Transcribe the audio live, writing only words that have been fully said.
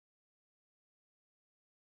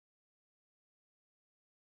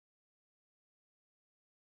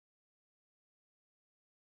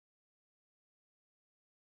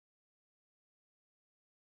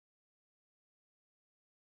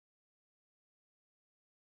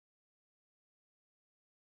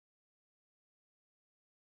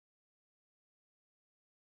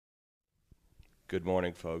Good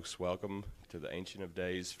morning, folks. Welcome to the Ancient of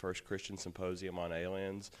Days First Christian Symposium on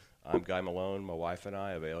Aliens. I'm Guy Malone. My wife and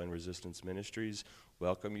I of Alien Resistance Ministries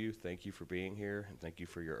welcome you. Thank you for being here, and thank you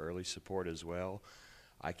for your early support as well.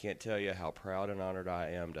 I can't tell you how proud and honored I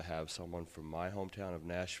am to have someone from my hometown of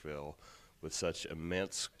Nashville with such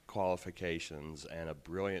immense qualifications and a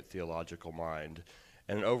brilliant theological mind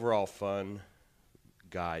and an overall fun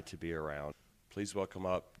guy to be around. Please welcome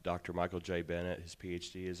up Dr. Michael J. Bennett. His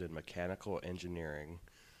PhD is in mechanical engineering,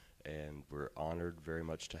 and we're honored very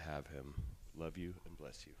much to have him. Love you and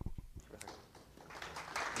bless you.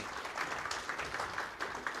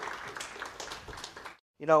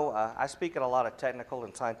 You know, I speak at a lot of technical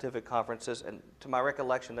and scientific conferences, and to my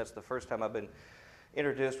recollection, that's the first time I've been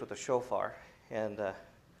introduced with a shofar, and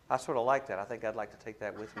I sort of like that. I think I'd like to take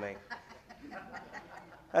that with me.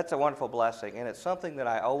 That's a wonderful blessing, and it's something that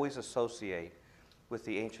I always associate with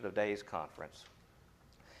the Ancient of Days conference.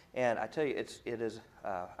 And I tell you, it is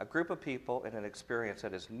a group of people and an experience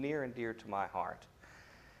that is near and dear to my heart.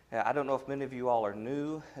 I don't know if many of you all are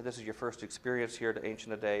new. This is your first experience here at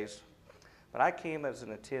Ancient of Days. But I came as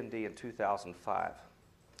an attendee in 2005.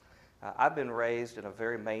 I've been raised in a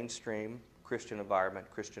very mainstream Christian environment,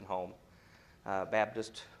 Christian home,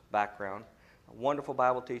 Baptist background, wonderful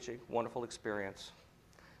Bible teaching, wonderful experience.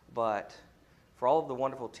 But for all of the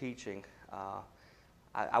wonderful teaching,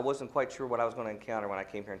 I wasn't quite sure what I was going to encounter when I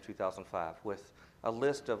came here in 2005 with a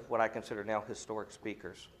list of what I consider now historic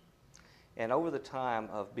speakers. And over the time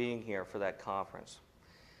of being here for that conference,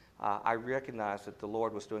 I recognized that the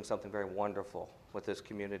Lord was doing something very wonderful with this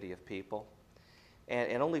community of people.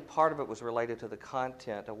 And only part of it was related to the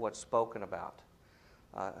content of what's spoken about.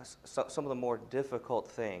 Some of the more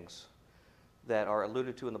difficult things that are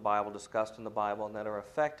alluded to in the Bible, discussed in the Bible, and that are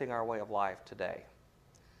affecting our way of life today.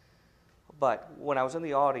 But when I was in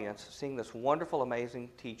the audience, seeing this wonderful, amazing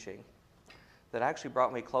teaching that actually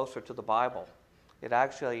brought me closer to the Bible, it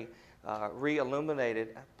actually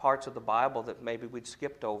re-illuminated parts of the Bible that maybe we'd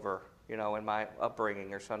skipped over, you know, in my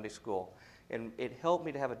upbringing or Sunday school. And it helped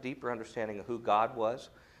me to have a deeper understanding of who God was,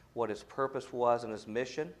 what His purpose was and His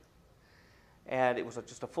mission. And it was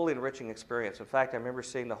just a fully enriching experience. In fact, I remember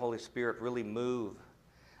seeing the Holy Spirit really move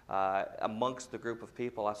amongst the group of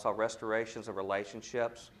people. I saw restorations of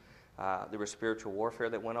relationships. There was spiritual warfare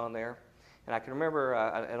that went on there. And I can remember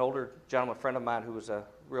an older gentleman, a friend of mine who was a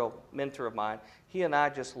real mentor of mine, he and I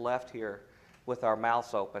just left here with our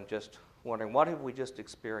mouths open, just wondering, what have we just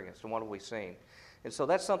experienced and what have we seen? And so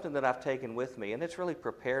that's something that I've taken with me, and it's really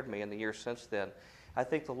prepared me in the years since then. I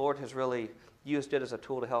think the Lord has really used it as a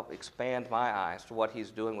tool to help expand my eyes to what He's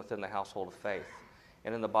doing within the household of faith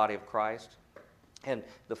and in the body of Christ. And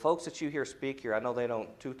the folks that you hear speak here, I know they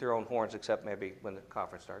don't toot their own horns except maybe when the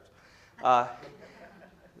conference starts.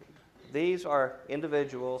 These are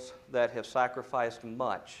individuals that have sacrificed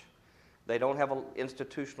much. They don't have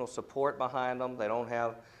institutional support behind them. They don't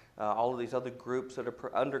have all of these other groups that are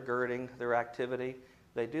undergirding their activity.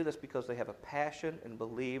 They do this because they have a passion and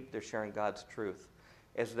believe they're sharing God's truth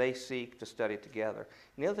as they seek to study it together.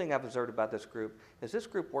 And the other thing I've observed about this group is this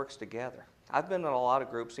group works together. I've been in a lot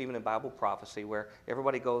of groups, even in Bible prophecy, where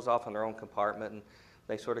everybody goes off in their own compartment and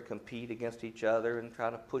they sort of compete against each other and try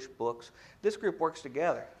to push books. This group works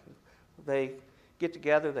together. They get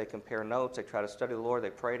together, they compare notes, they try to study the Lord, they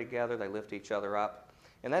pray together, they lift each other up.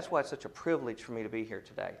 And that's why it's such a privilege for me to be here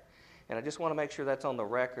today. And I just want to make sure that's on the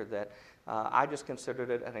record that I just considered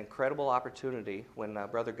it an incredible opportunity when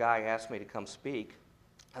Brother Guy asked me to come speak.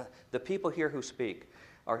 The people here who speak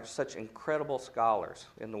are such incredible scholars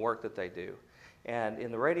in the work that they do. And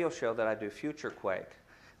in the radio show that I do, Future Quake,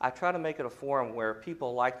 I try to make it a forum where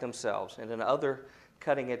people like themselves and in other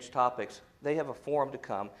cutting-edge topics, they have a forum to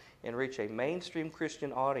come and reach a mainstream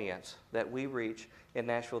Christian audience that we reach in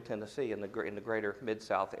Nashville, Tennessee, in the greater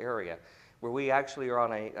Mid-South area, where we actually are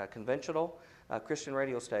on a conventional Christian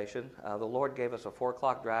radio station. The Lord gave us a 4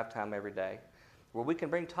 o'clock drive time every day, where we can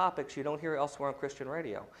bring topics you don't hear elsewhere on Christian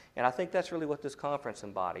radio. And I think that's really what this conference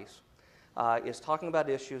embodies, is talking about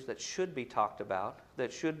issues that should be talked about,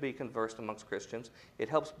 that should be conversed amongst Christians. It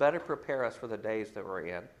helps better prepare us for the days that we're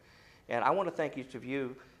in. And I want to thank each of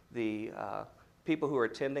you, the people who are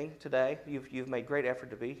attending today. You've made great effort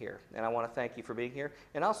to be here, and I want to thank you for being here.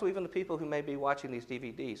 And also even the people who may be watching these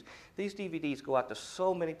DVDs. These DVDs go out to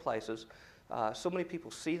so many places. So many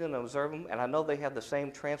people see them and observe them, and I know they have the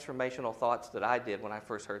same transformational thoughts that I did when I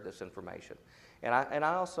first heard this information. And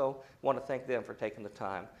I also want to thank them for taking the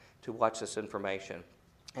time to watch this information,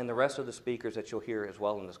 and the rest of the speakers that you'll hear as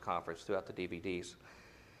well in this conference throughout the DVDs.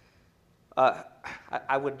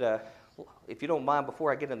 I would, if you don't mind,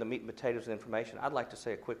 before I get into the meat and potatoes of the information, I'd like to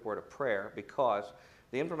say a quick word of prayer, because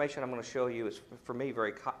The information I'm going to show you is, for me,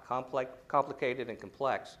 very complicated and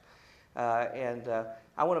complex. I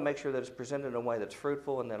want to make sure that it's presented in a way that's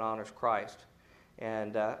fruitful and that honors Christ.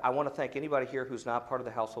 And I want to thank anybody here who's not part of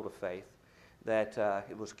the household of faith, that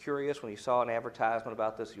it was curious when you saw an advertisement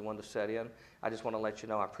about this, you wanted to set in. I just want to let you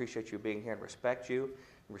know I appreciate you being here and respect you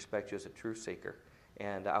as a true seeker.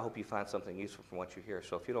 And I hope you find something useful from what you hear.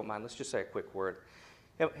 So if you don't mind, let's just say a quick word.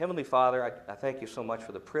 Heavenly Father, I thank you so much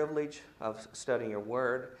for the privilege of studying your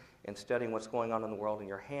word and studying what's going on in the world and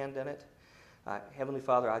your hand in it. Heavenly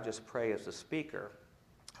Father, I just pray as the speaker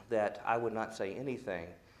that I would not say anything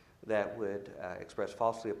that would express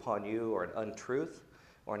falsely upon you, or an untruth,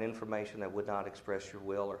 or an information that would not express your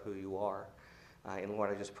will or who you are. And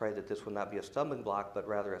Lord, I just pray that this would not be a stumbling block, but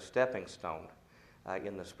rather a stepping stone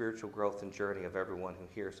in the spiritual growth and journey of everyone who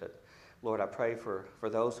hears it. Lord, I pray for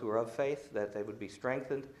those who are of faith, that they would be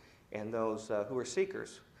strengthened, and those who are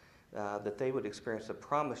seekers, that they would experience the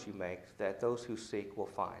promise you make, that those who seek will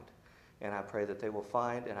find. And I pray that they will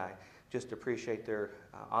find, and I just appreciate their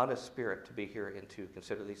honest spirit to be here and to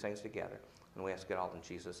consider these things together. And we ask it all in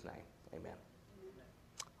Jesus' name. Amen.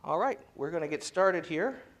 All right, we're going to get started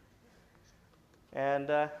here. And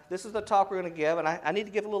this is the talk we're going to give, and I need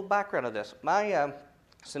to give a little background of this. My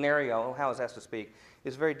scenario, how I was asked to speak,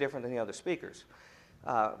 is very different than the other speakers.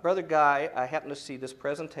 Brother Guy, I happened to see this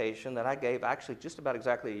presentation that I gave actually just about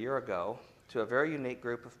exactly a year ago to a very unique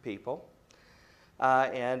group of people.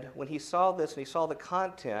 And when he saw this and he saw the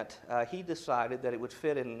content, he decided that it would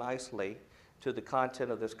fit in nicely to the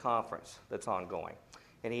content of this conference that's ongoing.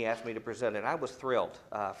 And he asked me to present it. And I was thrilled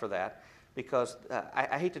for that, because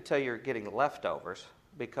I hate to tell you you're getting leftovers,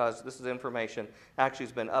 because this is information actually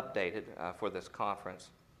has been updated for this conference.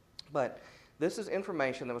 But this is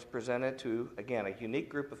information that was presented to, again, a unique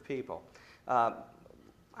group of people. I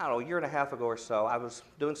don't know, a year and a half ago or so, I was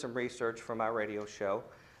doing some research for my radio show,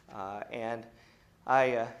 and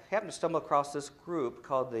I happened to stumble across this group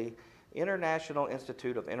called the International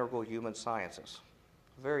Institute of Integral Human Sciences.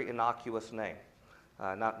 Very innocuous name,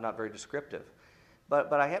 not very descriptive.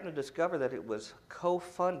 But I happened to discover that it was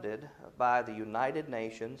co-funded by the United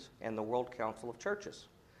Nations and the World Council of Churches,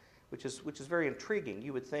 which is very intriguing.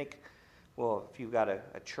 You would think, well, if you've got a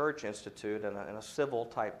church institute and a civil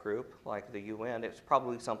type group like the UN, it's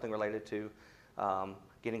probably something related to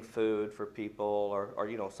getting food for people,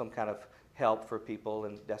 or some kind of help for people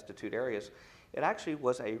in destitute areas. It actually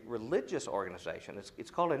was a religious organization. It's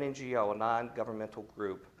called an NGO, a non-governmental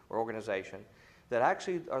group or organization, that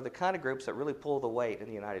actually are the kind of groups that really pull the weight in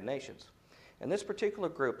the United Nations. And this particular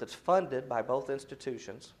group that's funded by both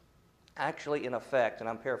institutions, actually in effect, and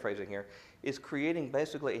I'm paraphrasing here, is creating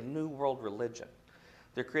basically a new world religion.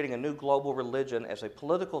 They're creating a new global religion as a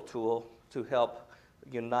political tool to help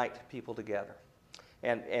unite people together.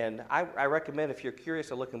 And I recommend, if you're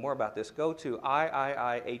curious or looking more about this, go to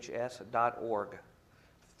iiihs.org,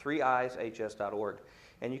 3ishs.org,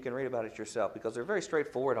 and you can read about it yourself, because they're very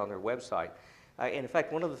straightforward on their website. And in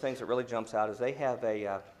fact, one of the things that really jumps out is they have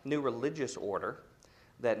a new religious order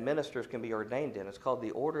that ministers can be ordained in. It's called the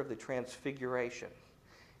Order of the Transfiguration.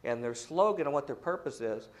 And their slogan and what their purpose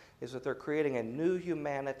is that they're creating a new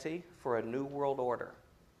humanity for a new world order,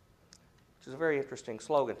 which is a very interesting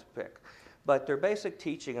slogan to pick. But their basic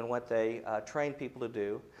teaching and what they train people to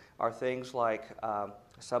do are things like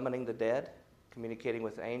summoning the dead, communicating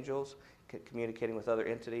with angels, communicating with other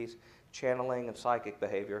entities, channeling, and psychic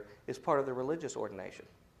behavior is part of the religious ordination,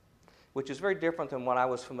 which is very different than what I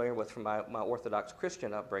was familiar with from my Orthodox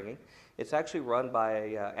Christian upbringing. It's actually run by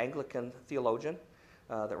an Anglican theologian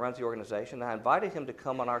that runs the organization. I invited him to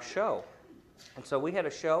come on our show. And so we had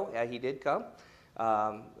a show. He did come.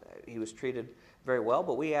 He was treated very well,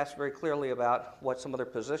 but we asked very clearly about what some of their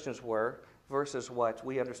positions were versus what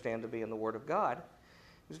we understand to be in the Word of God.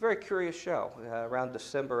 It was a very curious show around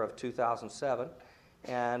December of 2007,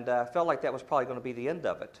 and felt like that was probably going to be the end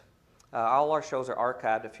of it. All our shows are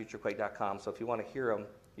archived at futurequake.com, so if you want to hear them,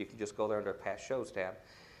 you can just go there under Past Shows tab.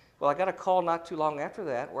 Well, I got a call not too long after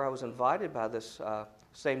that where I was invited by this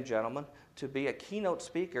same gentleman to be a keynote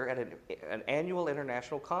speaker at an annual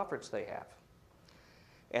international conference they have.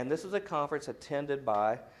 And this is a conference attended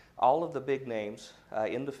by all of the big names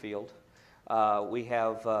in the field. We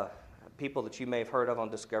have people that you may have heard of on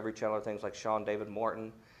Discovery Channel, things like Sean David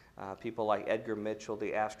Morton, people like Edgar Mitchell,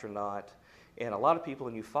 the astronaut, and a lot of people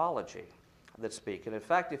in ufology that speak. And in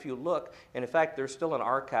fact, if you look, and in fact, there's still an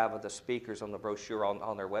archive of the speakers on the brochure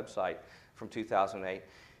on their website from 2008,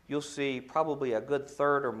 you'll see probably a good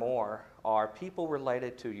third or more are people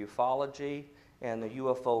related to ufology and the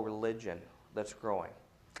UFO religion that's growing.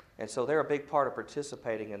 And so they're a big part of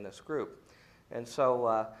participating in this group. And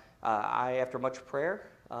so After much prayer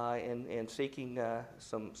and seeking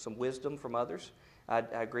some wisdom from others, I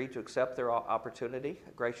agreed to accept their opportunity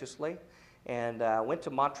graciously, and went to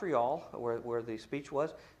Montreal, where the speech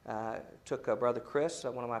was. Took Brother Chris,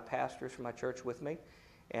 one of my pastors from my church, with me.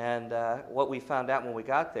 And what we found out when we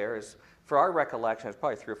got there is, for our recollection, there's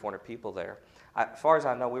probably 300 or 400 people there. As far as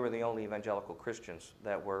I know, we were the only evangelical Christians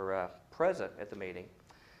that were present at the meeting.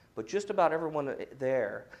 But just about everyone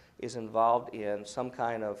there is involved in some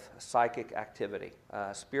kind of psychic activity,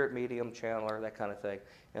 spirit medium, channeler, that kind of thing.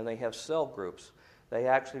 And they have cell groups. They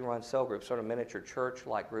actually run cell groups, sort of miniature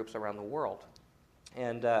church-like groups around the world.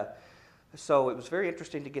 And so it was very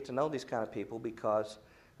interesting to get to know these kind of people, because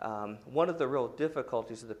one of the real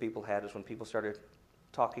difficulties that the people had is when people started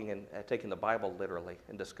talking and taking the Bible literally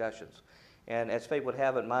in discussions. And as fate would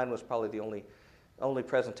have it, mine was probably the only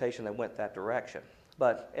presentation that went that direction.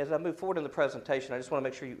 But as I move forward in the presentation, I just want to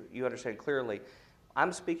make sure you understand clearly,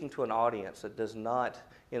 I'm speaking to an audience that does not,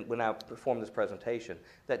 when I perform this presentation,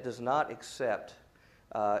 that does not accept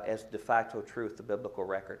as de facto truth the biblical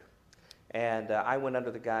record. And I went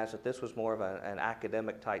under the guise that this was more of an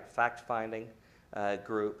academic type fact-finding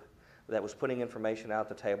group that was putting information out at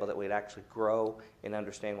the table that we'd actually grow and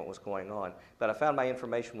understand what was going on. But I found my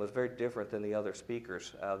information was very different than the other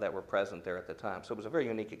speakers that were present there at the time. So it was a very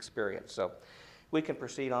unique experience. So we can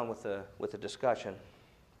proceed on with the discussion.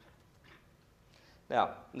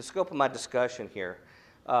 Now, in the scope of my discussion here,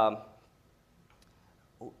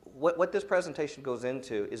 what this presentation goes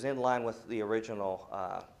into is in line with the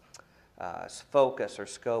original focus or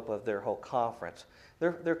scope of their whole conference.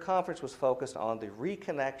 Their conference was focused on the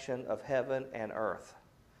reconnection of heaven and earth.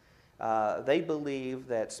 They believe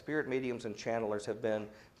that spirit mediums and channelers have been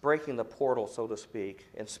breaking the portal, so to speak,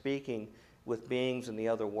 and speaking with beings in the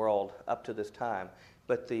other world up to this time.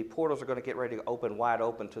 But the portals are going to get ready to open wide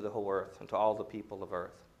open to the whole earth and to all the people of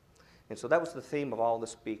earth. And so that was the theme of all the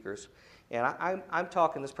speakers. And I'm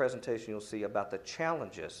talking this presentation, you'll see, about the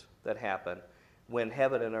challenges that happen when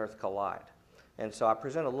heaven and earth collide. And so I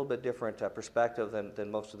present a little bit different perspective than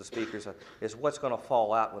most of the speakers, is what's going to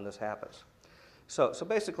fall out when this happens. So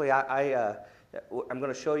basically, I'm going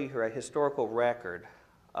to show you here a historical record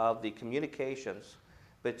of the communications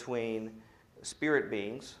between spirit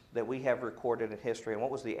beings that we have recorded in history and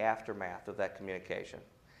what was the aftermath of that communication.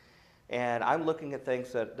 And I'm looking at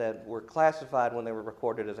things that were classified when they were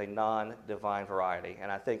recorded as a non-divine variety.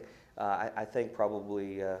 And I think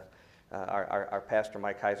probably our pastor,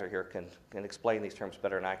 Mike Heiser, here can explain these terms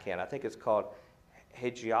better than I can. I think it's called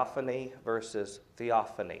hagiophany versus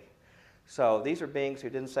theophany. So these are beings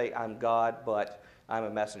who didn't say, I'm God, but I'm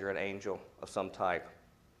a messenger, an angel of some type.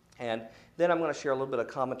 And then I'm going to share a little bit of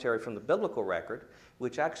commentary from the biblical record,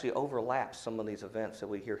 which actually overlaps some of these events that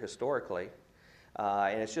we hear historically.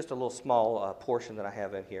 And it's just a little small portion that I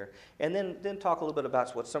have in here. And then talk a little bit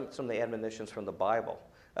about what some of the admonitions from the Bible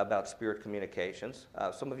about spirit communications.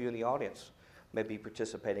 Some of you in the audience may be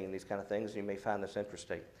participating in these kind of things, and you may find this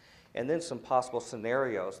interesting. And then some possible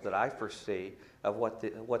scenarios that I foresee of what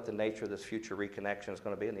the nature of this future reconnection is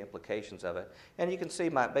going to be and the implications of it. And you can see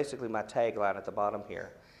basically my tagline at the bottom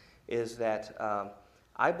here is that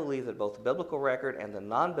I believe that both the biblical record and the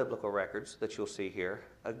non-biblical records that you'll see here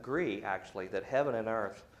agree, actually, that heaven and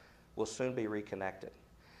earth will soon be reconnected.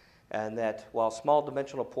 And that while small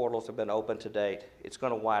dimensional portals have been opened to date, it's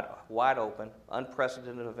going to wide open.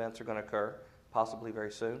 Unprecedented events are going to occur, possibly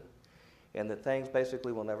very soon. And that things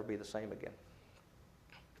basically will never be the same again.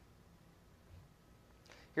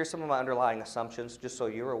 Here's some of my underlying assumptions, just so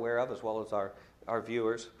you're aware of, as well as our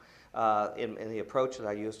viewers. In the approach that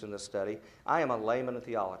I used in this study. I am a layman in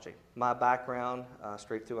theology. My background,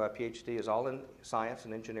 straight through my PhD, is all in science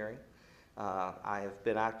and engineering. I have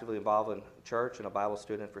been actively involved in church and a Bible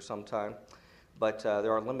student for some time, but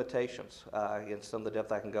there are limitations in some of the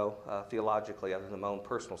depth I can go theologically other than my own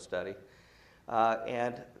personal study.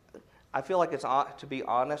 And I feel like it's to be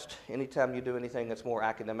honest, anytime you do anything that's more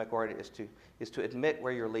academic oriented, is to admit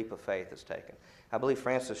where your leap of faith is taken. I believe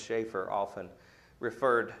Francis Schaeffer often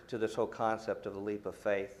referred to this whole concept of the leap of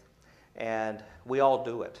faith. And we all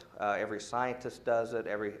do it. Every scientist does it.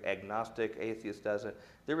 Every agnostic, atheist does it.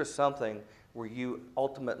 There is something where you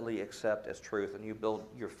ultimately accept as truth and you build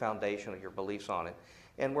your foundation of your beliefs on it.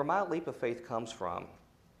 And where my leap of faith comes from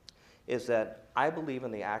is that I believe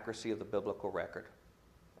in the accuracy of the biblical record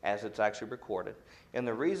as it's actually recorded. And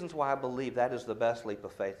the reasons why I believe that is the best leap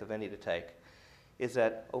of faith of any to take is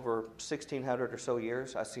that over 1,600 or so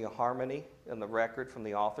years, I see a harmony in the record from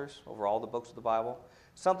the authors over all the books of the Bible,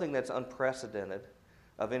 something that's unprecedented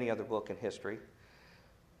of any other book in history.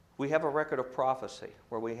 We have a record of prophecy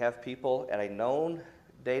where we have people at a known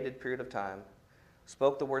dated period of time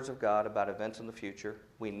spoke the words of God about events in the future.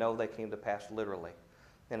 We know they came to pass literally.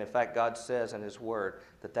 And in fact, God says in His Word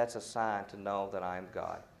that that's a sign to know that I am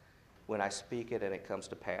God, when I speak it and it comes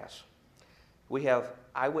to pass. We have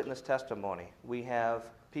eyewitness testimony. We have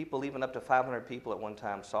people, even up to 500 people at one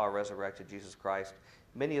time, saw a resurrected Jesus Christ.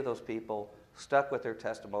 Many of those people stuck with their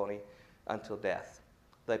testimony until death.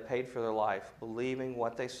 They paid for their life, believing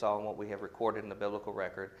what they saw and what we have recorded in the biblical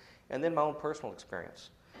record, and then my own personal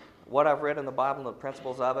experience. What I've read in the Bible and the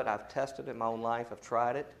principles of it, I've tested in my own life, I've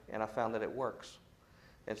tried it, and I found that it works.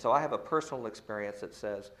 And so I have a personal experience that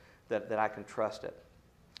says that I can trust it.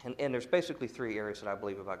 And there's basically three areas that I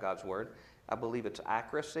believe about God's Word. I believe it's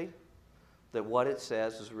accuracy, that what it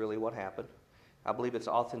says is really what happened. I believe it's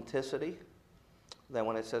authenticity, that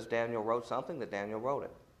when it says Daniel wrote something, that Daniel wrote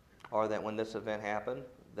it. Or that when this event happened,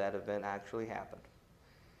 that event actually happened.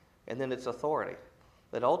 And then it's authority,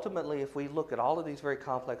 that ultimately if we look at all of these very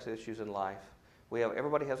complex issues in life,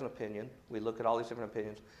 everybody has an opinion. We look at all these different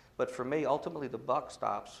opinions. But for me, ultimately the buck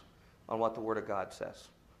stops on what the Word of God says.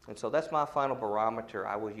 And so that's my final barometer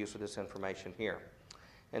I will use for this information here.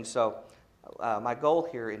 And so my goal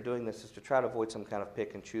here in doing this is to try to avoid some kind of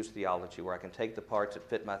pick and choose theology where I can take the parts that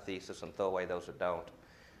fit my thesis and throw away those that don't.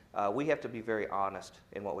 We have to be very honest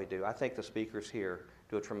in what we do. I think the speakers here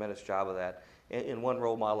do a tremendous job of that. In one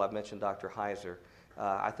role model, I've mentioned Dr. Heiser.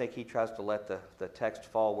 I think he tries to let the text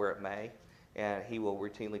fall where it may, and he will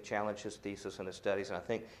routinely challenge his thesis and his studies, and I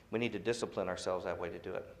think we need to discipline ourselves that way to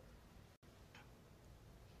do it.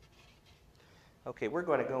 Okay, we're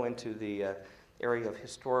going to go into the area of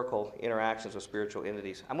historical interactions with spiritual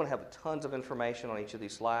entities. I'm going to have tons of information on each of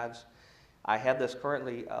these slides. I have this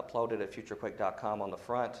currently uploaded at futurequake.com on the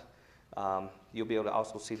front. You'll be able to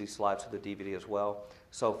also see these slides through the DVD as well.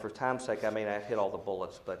 So for time's sake, I may not hit all the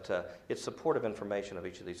bullets, but it's supportive information of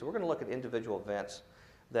each of these. So we're going to look at individual events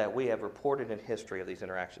that we have reported in history of these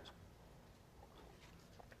interactions.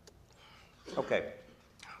 Okay,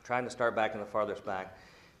 trying to start back in the farthest back.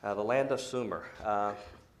 The land of Sumer, the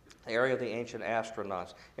area of the ancient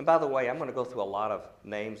astronauts. And by the way, I'm going to go through a lot of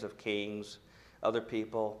names of kings, other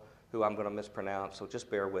people who I'm going to mispronounce, so just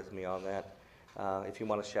bear with me on that. If you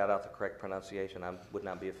want to shout out the correct pronunciation, I would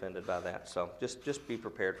not be offended by that. So just be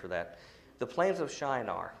prepared for that. The plains of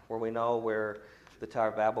Shinar, where we know where the Tower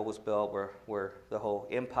of Babel was built, where the whole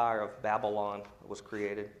empire of Babylon was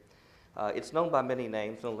created. It's known by many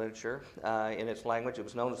names in the literature. In its language, it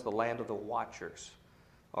was known as the land of the Watchers,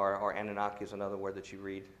 or Anunnaki is another word that you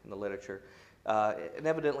read in the literature. And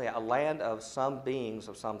evidently a land of some beings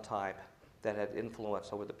of some type that had influence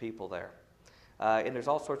over the people there. And there's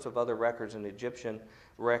all sorts of other records in Egyptian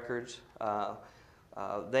records.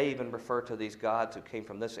 They even refer to these gods who came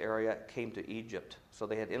from this area, came to Egypt. So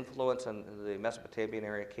they had influence in the Mesopotamian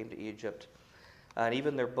area, came to Egypt. And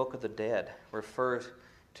even their Book of the Dead refers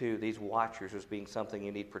to these watchers as being something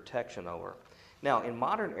you need protection over. Now, in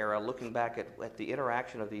modern era, looking back at the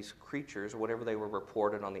interaction of these creatures, or whatever they were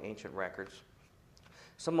reported on the ancient records,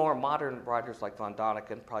 some more modern writers like von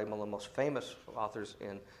Däniken, probably one of the most famous authors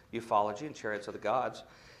in ufology and chariots of the gods,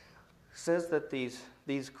 says that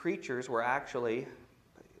these creatures were actually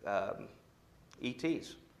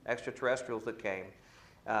ETs, extraterrestrials that came,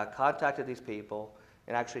 contacted these people,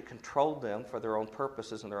 and actually controlled them for their own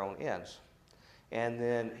purposes and their own ends. And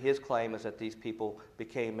then his claim is that these people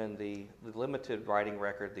became, in the limited writing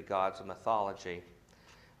record, the gods of mythology.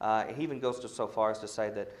 He even goes so far as to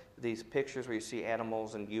say that these pictures where you see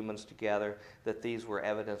animals and humans together, that these were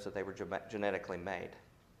evidence that they were genetically made.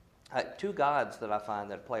 Two gods that I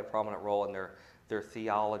find that play a prominent role in their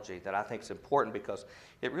theology that I think is important because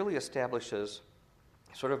it really establishes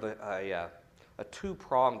sort of a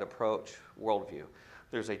two-pronged approach worldview.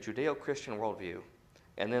 There's a Judeo-Christian worldview,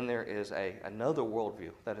 and then there is another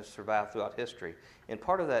worldview that has survived throughout history. And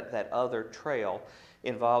part of that other trail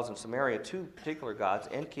involves in Samaria two particular gods,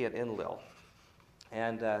 Enki and Enlil.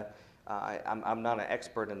 And I'm not an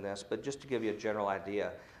expert in this, but just to give you a general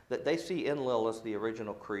idea, that they see Enlil as the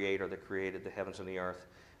original creator that created the heavens and the earth,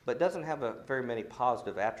 but doesn't have very many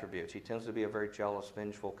positive attributes. He tends to be a very jealous,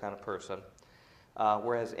 vengeful kind of person.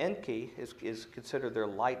 Whereas Enki is considered their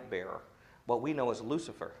light bearer, what we know as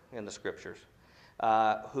Lucifer in the scriptures,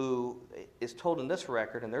 who is told in this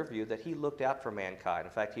record, in their view, that he looked out for mankind.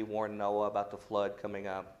 In fact, he warned Noah about the flood coming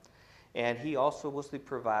up. And he also was the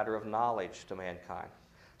provider of knowledge to mankind.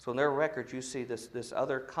 So in their records, you see this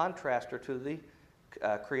other contraster to the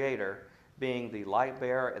creator being the light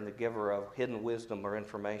bearer and the giver of hidden wisdom or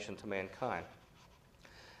information to mankind.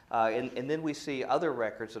 And then we see other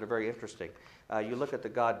records that are very interesting. You look at the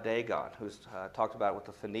god Dagon, who's talked about with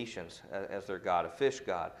the Phoenicians as their god, a fish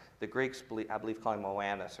god. The Greeks, I believe, call him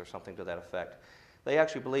Moannis or something to that effect. They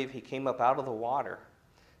actually believe he came up out of the water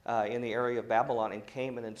in the area of Babylon and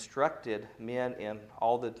came and instructed men in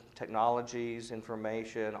all the technologies,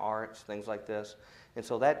 information, arts, things like this. And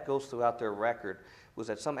so that goes throughout their record, was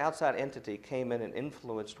that some outside entity came in and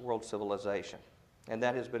influenced world civilization. And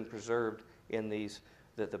that has been preserved in the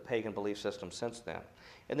pagan belief system since then.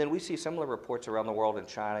 And then we see similar reports around the world in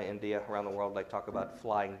China, India, around the world. They talk about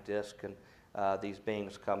flying discs and these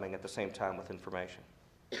beings coming at the same time with information.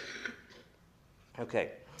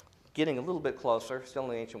 Okay, getting a little bit closer, still in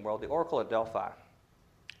the ancient world, the Oracle at Delphi.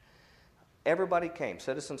 Everybody came,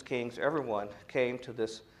 citizens, kings, everyone came to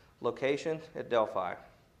this location at Delphi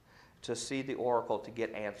to see the oracle to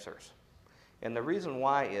get answers. And the reason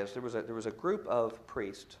why is there was a group of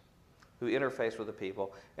priests who interfaced with the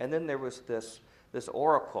people, and then there was this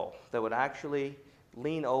oracle that would actually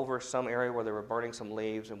lean over some area where they were burning some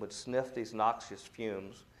leaves and would sniff these noxious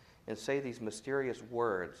fumes and say these mysterious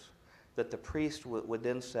words that the priest would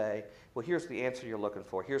then say, well, here's the answer you're looking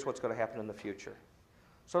for. Here's what's going to happen in the future.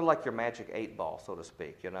 Sort of like your magic 8-ball, so to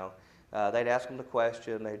speak, you know. They'd ask them the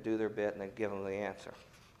question, they'd do their bit, and they'd give them the answer.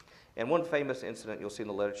 And one famous incident you'll see in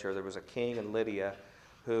the literature, there was a king in Lydia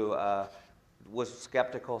who was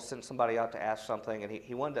skeptical, sent somebody out to ask something, and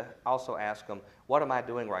he wanted to also ask them, what am I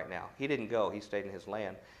doing right now? He didn't go, he stayed in his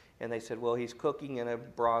land. And they said, well, he's cooking in a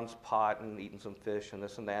bronze pot and eating some fish and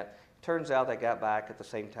this and that. Turns out they got back at the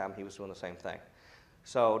same time he was doing the same thing.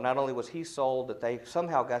 So not only was he sold that they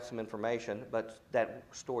somehow got some information, but that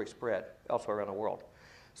story spread elsewhere around the world.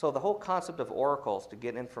 So the whole concept of oracles to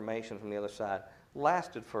get information from the other side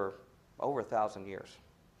lasted for over 1,000 years.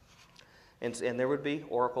 And there would be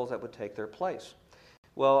oracles that would take their place.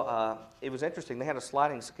 Well, it was interesting. They had a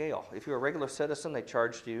sliding scale. If you were a regular citizen, they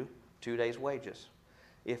charged you 2 days' wages.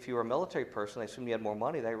 If you were a military person, they assumed you had more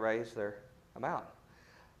money, they raised their amount.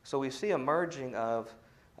 So we see a merging of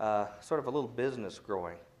sort of a little business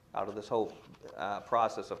growing out of this whole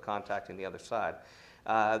process of contacting the other side.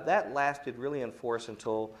 That lasted really in force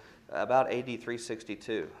until about AD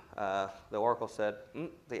 362. The oracle said,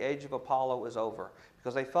 the age of Apollo is over,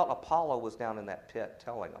 because they felt Apollo was down in that pit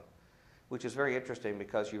telling them, which is very interesting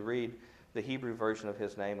because you read the Hebrew version of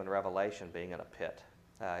his name in Revelation being in a pit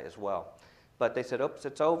as well. But they said, oops,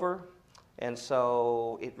 it's over. And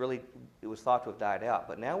so it was thought to have died out.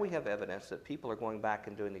 But now we have evidence that people are going back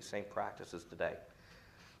and doing these same practices today.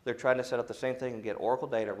 They're trying to set up the same thing and get oracle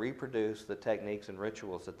data, reproduce the techniques and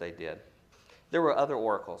rituals that they did. There were other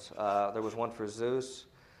oracles. There was one for Zeus,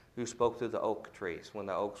 who spoke through the oak trees. When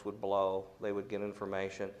the oaks would blow, they would get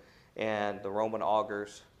information, and the Roman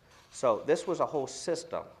augurs. So this was a whole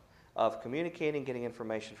system of communicating, getting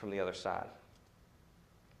information from the other side.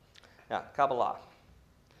 Now, Kabbalah.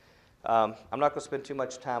 I'm not going to spend too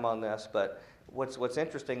much time on this, but what's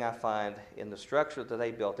interesting I find in the structure that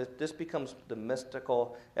they built, this becomes the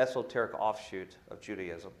mystical, esoteric offshoot of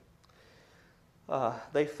Judaism.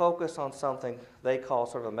 They focus on something they call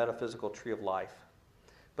sort of a metaphysical tree of life.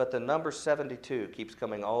 But the number 72 keeps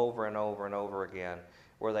coming over and over and over again,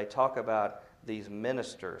 where they talk about these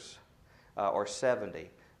ministers, or 70,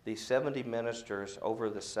 these 70 ministers over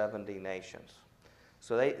the 70 nations.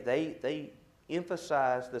 So they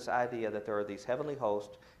emphasize this idea that there are these heavenly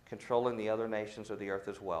hosts controlling the other nations of the earth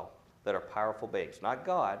as well, that are powerful beings. Not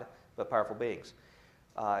God, but powerful beings.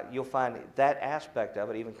 You'll find that aspect of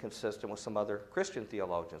it even consistent with some other Christian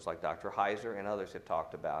theologians like Dr. Heiser and others have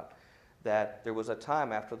talked about, that there was a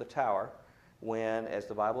time after the tower when, as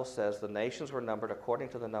the Bible says, the nations were numbered according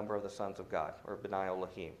to the number of the sons of God, or Benai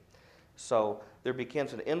Elohim. So there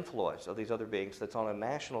begins an influence of these other beings that's on a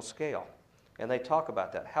national scale, and they talk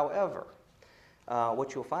about that. However,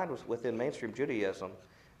 what you'll find within mainstream Judaism,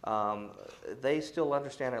 they still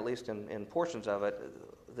understand, at least in portions of it,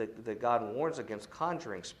 that God warns against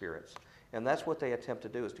conjuring spirits. And that's what they attempt to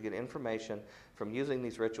do, is to get information from using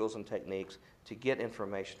these rituals and techniques to get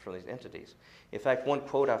information from these entities. In fact, one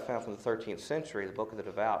quote I found from the 13th century, the Book of the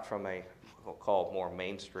Devout, from a called more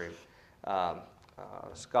mainstream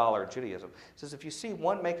scholar of Judaism, says, if you see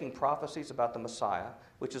one making prophecies about the Messiah,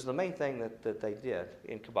 which is the main thing that they did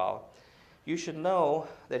in Kabbalah, you should know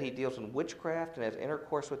that he deals in witchcraft and has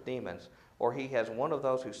intercourse with demons, or he has one of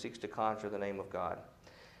those who seeks to conjure the name of God.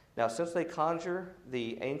 Now, since they conjure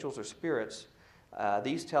the angels or spirits,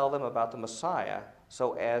 these tell them about the Messiah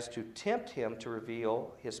so as to tempt him to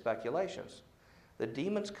reveal his speculations. The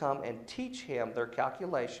demons come and teach him their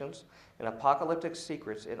calculations and apocalyptic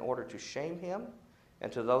secrets in order to shame him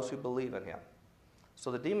and to those who believe in him.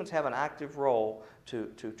 So the demons have an active role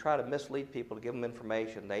to try to mislead people, to give them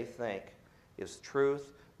information they think is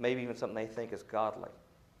truth, maybe even something they think is godly.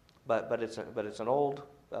 But it's an old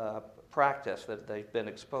practice that they've been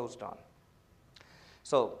exposed on.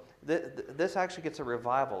 So this actually gets a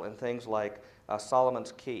revival in things like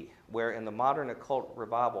Solomon's Key, where in the modern occult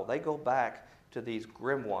revival, they go back to these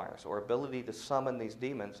grimoires, or ability to summon these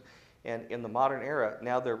demons. And in the modern era,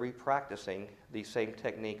 now they're repracticing these same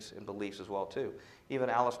techniques and beliefs as well, too. Even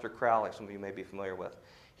Aleister Crowley, some of you may be familiar with,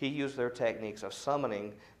 he used their techniques of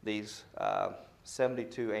summoning these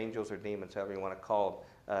 72 angels or demons, however you want to call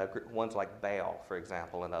them, ones like Baal, for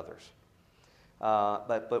example, and others.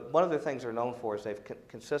 But one of the things they're known for is they've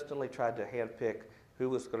consistently tried to handpick who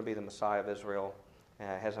was going to be the Messiah of Israel, and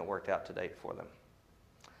it hasn't worked out to date for them.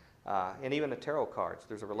 And even the tarot cards,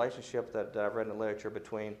 there's a relationship that I've read in the literature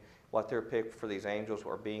between what their pick for these angels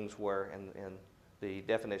or beings were and the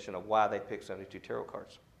definition of why they picked 72 tarot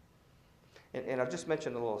cards. And I've just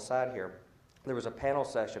mentioned a little aside here. There was a panel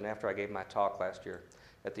session after I gave my talk last year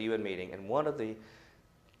at the UN meeting, and one of the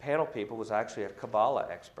panel people was actually a Kabbalah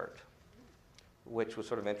expert, which was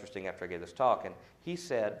sort of interesting after I gave this talk. And he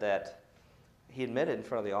said that he admitted in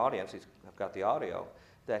front of the audience, I've got the audio,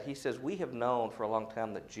 that he says, we have known for a long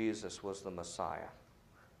time that Jesus was the Messiah,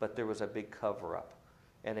 but there was a big cover-up.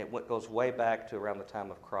 And it goes way back to around the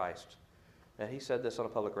time of Christ. And he said this on a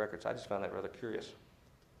public record, so I just found that rather curious.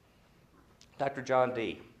 Dr. John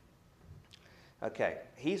Dee. Okay,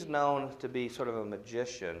 he's known to be sort of a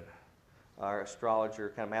magician or astrologer,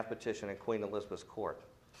 kind of mathematician in Queen Elizabeth's court.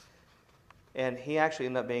 And he actually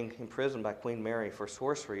ended up being imprisoned by Queen Mary for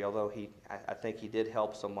sorcery, although I think he did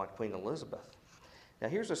help somewhat Queen Elizabeth. Now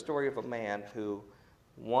here's a story of a man who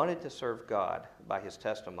wanted to serve God by his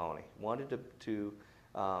testimony, wanted to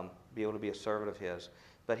be able to be a servant of his,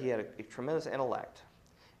 but he had a tremendous intellect,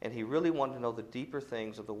 and he really wanted to know the deeper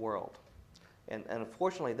things of the world. And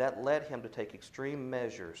unfortunately, that led him to take extreme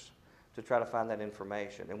measures to try to find that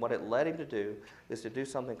information. And what it led him to do is to do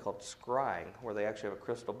something called scrying, where they actually have a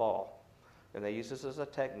crystal ball. And they use this as a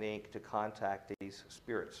technique to contact these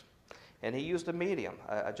spirits. And he used a medium,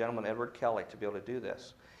 a gentleman, Edward Kelly, to be able to do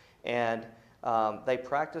this. And they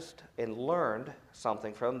practiced and learned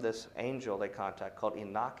something from this angel they contact called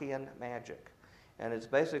Enochian magic. And it's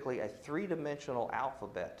basically a three-dimensional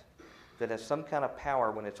alphabet that has some kind of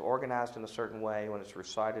power when it's organized in a certain way, when it's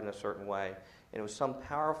recited in a certain way. And it was some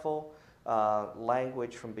powerful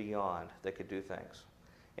language from beyond that could do things.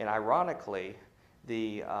 And ironically,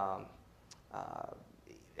 the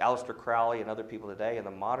Aleister Crowley and other people today in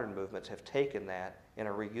the modern movements have taken that and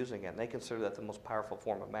are reusing it. And they consider that the most powerful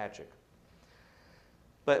form of magic.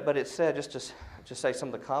 But it said, just to say some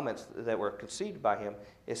of the comments that were conceived by him,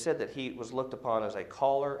 it said that he was looked upon as a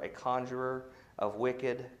caller, a conjurer of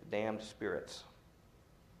wicked, damned spirits.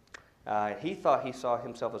 He thought he saw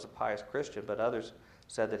himself as a pious Christian, but others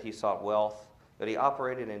said that he sought wealth, that he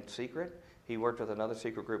operated in secret. He worked with another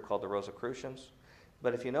secret group called the Rosicrucians.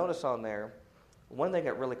 But if you notice on there, one thing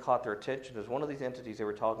that really caught their attention is one of these entities they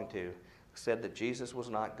were talking to said that Jesus was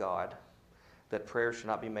not God, that prayer should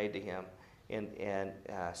not be made to him, and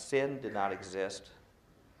sin did not exist.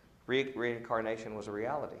 Reincarnation was a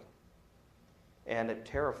reality. And it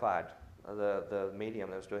terrified the medium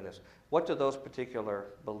that was doing this. What do those particular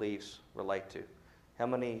beliefs relate to? How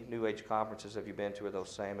many New Age conferences have you been to with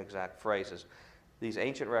those same exact phrases? These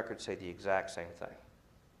ancient records say the exact same thing.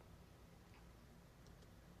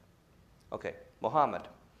 Okay, Muhammad.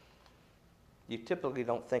 You typically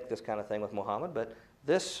don't think this kind of thing with Muhammad, but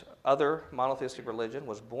this other monotheistic religion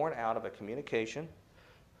was born out of a communication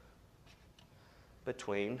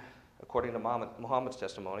between, according to Muhammad's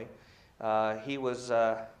testimony, he was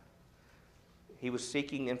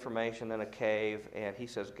seeking information in a cave, and he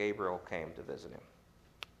says Gabriel came to visit him.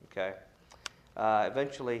 Okay?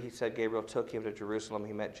 Eventually, he said Gabriel took him to Jerusalem.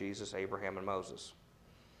 He met Jesus, Abraham, and Moses.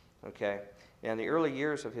 Okay? And in the early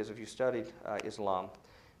years of his, if you studied Islam,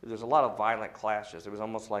 there's a lot of violent clashes. There was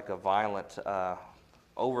almost like a violent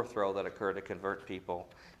overthrow that occurred to convert people.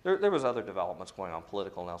 There was other developments going on,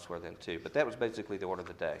 political and elsewhere then too, but that was basically the order of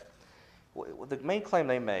the day. The main claim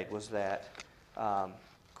they made was that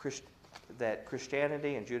that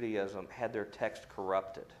Christianity and Judaism had their text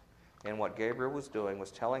corrupted. And what Gabriel was doing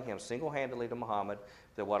was telling him single-handedly to Muhammad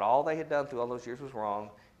that what all they had done through all those years was wrong,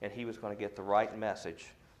 and he was going to get the right message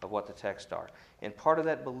of what the texts are. And part of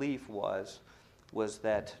that belief was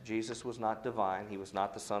that Jesus was not divine, he was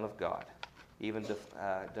not the Son of God, even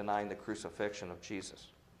denying the crucifixion of Jesus.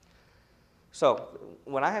 So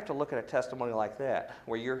when I have to look at a testimony like that,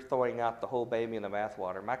 where you're throwing out the whole baby in the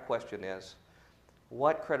bathwater, my question is,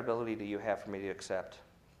 what credibility do you have for me to accept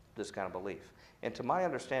this kind of belief? And to my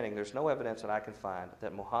understanding, there's no evidence that I can find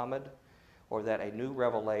that Muhammad or that a new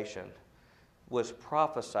revelation was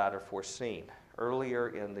prophesied or foreseen earlier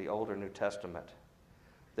in the Old or New Testament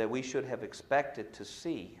that we should have expected to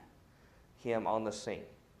see him on the scene.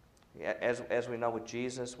 As we know with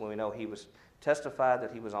Jesus, when we know he was testified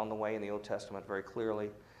that he was on the way in the Old Testament very clearly,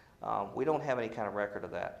 we don't have any kind of record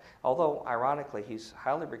of that. Although, ironically, he's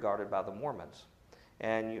highly regarded by the Mormons.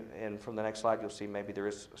 And from the next slide, you'll see maybe there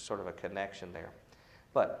is sort of a connection there.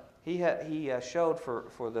 But he showed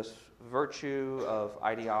for this virtue of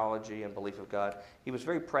ideology and belief of God, he was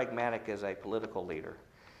very pragmatic as a political leader.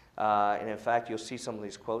 And in fact, you'll see some of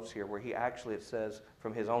these quotes here where he actually, it says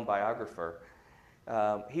from his own biographer,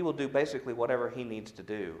 he will do basically whatever he needs to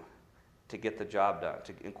do to get the job done,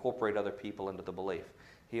 to incorporate other people into the belief.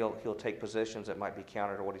 He'll take positions that might be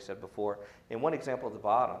counter to what he said before. And one example at the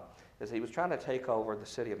bottom is he was trying to take over the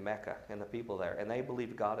city of Mecca and the people there, and they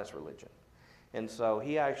believed God as religion. And so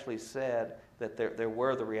he actually said that there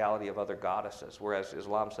were the reality of other goddesses, whereas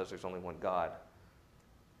Islam says there's only one God,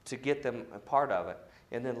 to get them a part of it.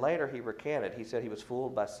 And then later he recanted. He said he was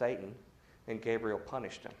fooled by Satan, and Gabriel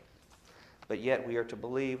punished him. But yet we are to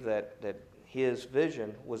believe that his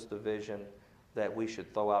vision was the vision that we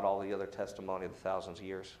should throw out all the other testimony of the thousands of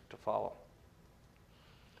years to follow.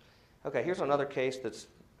 Okay, here's another case that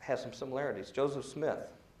has some similarities. Joseph Smith.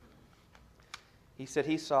 He said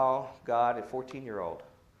he saw God at 14-year-old.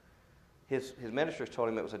 His ministers told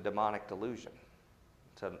him it was a demonic delusion,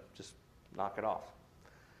 to just knock it off.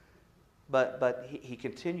 But he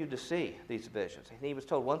continued to see these visions. And he was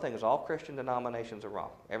told one thing is all Christian denominations are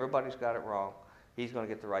wrong. Everybody's got it wrong. He's going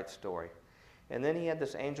to get the right story. And then he had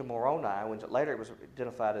this angel Moroni, which later it was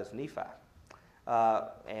identified as Nephi.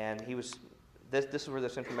 And he was, this is where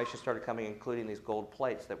this information started coming, including these gold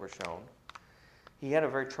plates that were shown. He had a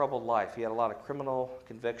very troubled life. He had a lot of criminal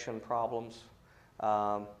conviction problems.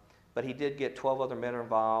 But he did get 12 other men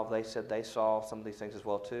involved. They said they saw some of these things as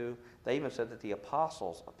well, too. They even said that the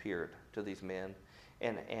apostles appeared to these men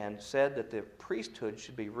and said that the priesthood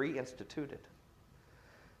should be reinstituted.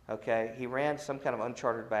 Okay, he ran some kind of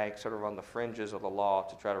uncharted bank sort of on the fringes of the law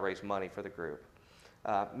to try to raise money for the group.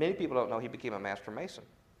 Many people don't know he became a master mason.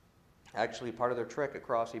 Actually, part of their trick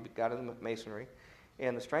across, he got into masonry.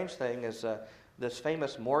 And the strange thing is this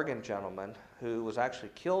famous Morgan gentleman who was actually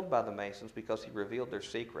killed by the Masons because he revealed their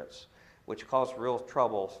secrets, which caused real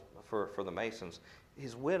trouble for the Masons.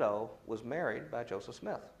 His widow was married by Joseph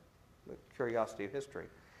Smith, the curiosity of history.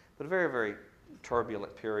 But a very, very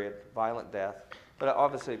turbulent period, violent death. But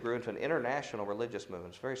obviously it grew into an international religious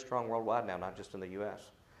movement. It's very strong worldwide now, not just in the U.S.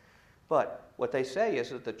 But what they say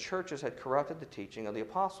is that the churches had corrupted the teaching of the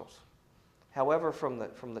apostles. However, from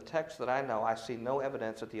the text that I know, I see no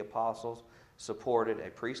evidence that the apostles supported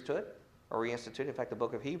a priesthood or reinstituted. In fact, the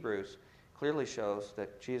book of Hebrews clearly shows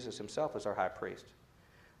that Jesus himself is our high priest.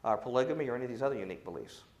 Polygamy or any of these other unique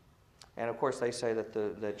beliefs. And of course, they say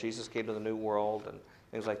that Jesus came to the New World and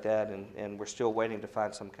things like that, and we're still waiting to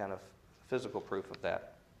find some kind of physical proof of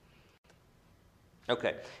that.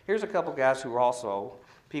 Okay, here's a couple guys who were also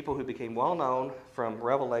people who became well known from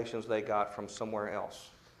revelations they got from somewhere else.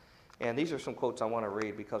 And these are some quotes I want to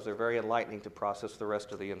read because they're very enlightening to process the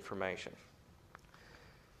rest of the information.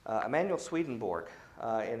 Emanuel Swedenborg,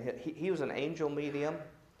 and he was an angel medium,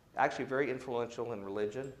 actually very influential in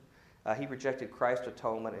religion. He rejected Christ's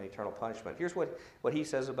atonement and eternal punishment. Here's what he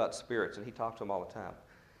says about spirits, and he talked to them all the time.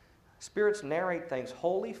 Spirits narrate things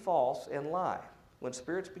wholly false and lie. When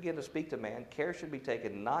spirits begin to speak to man, care should be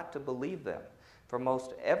taken not to believe them, for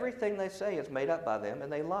most everything they say is made up by them,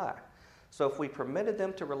 and they lie. So if we permitted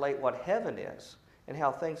them to relate what heaven is and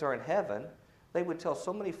how things are in heaven, they would tell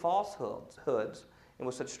so many falsehoods and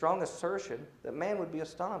with such strong assertion that man would be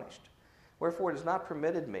astonished. Wherefore it is not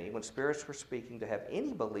permitted me, when spirits were speaking, to have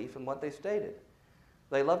any belief in what they stated.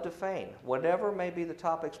 They love to feign. Whatever may be the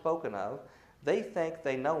topic spoken of, they think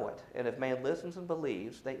they know it, and if man listens and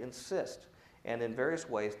believes, they insist and in various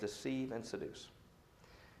ways deceive and seduce.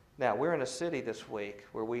 Now, we're in a city this week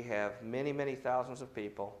where we have many, many thousands of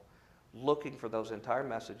people looking for those entire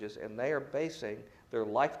messages, and they are basing their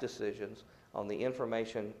life decisions on the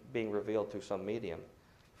information being revealed through some medium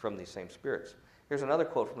from these same spirits. Here's another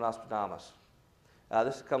quote from Nostradamus.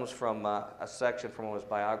 This comes from a section from one of his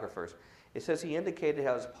biographers. It says he indicated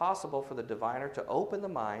how it is possible for the diviner to open the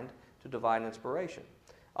mind to divine inspiration.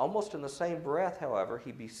 Almost in the same breath, however,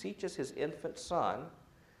 he beseeches his infant son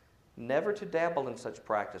never to dabble in such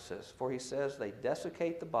practices, for he says they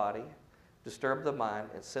desiccate the body, disturb the mind,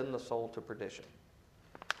 and send the soul to perdition.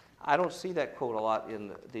 I don't see that quote a lot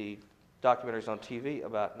in the documentaries on TV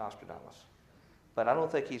about Nostradamus, but I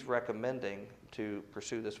don't think he's recommending to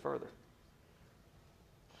pursue this further.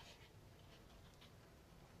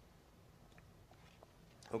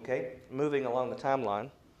 Okay, moving along the timeline.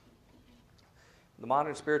 The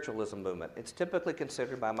modern spiritualism movement. It's typically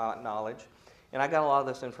considered, by my knowledge, And I got a lot of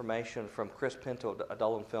this information from Chris Pinto of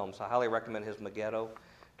Adullam Films. I highly recommend his Megiddo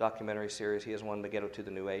documentary series. He has one, Megiddo to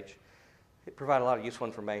the New Age. It provides a lot of useful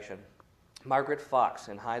information. Margaret Fox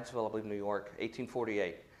in Hydesville, I believe, New York,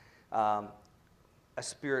 1848. A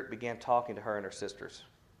spirit began talking to her and her sisters.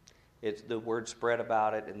 The word spread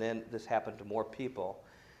about it, and then this happened to more people.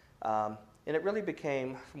 And it really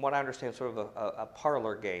became, from what I understand, sort of a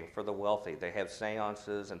parlor game for the wealthy. They have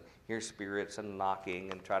seances and hear spirits and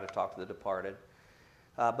knocking and try to talk to the departed.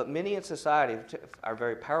 But many in society are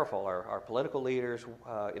very powerful. Our political leaders,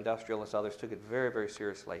 industrialists, others took it very, very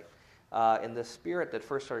seriously. And the spirit that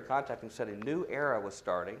first started contacting said a new era was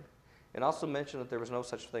starting, and also mentioned that there was no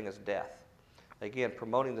such thing as death. Again,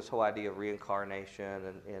 promoting this whole idea of reincarnation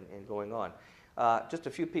and going on. Just a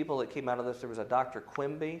few people that came out of this. There was a Dr.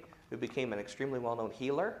 Quimby, who became an extremely well-known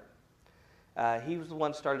healer. He was the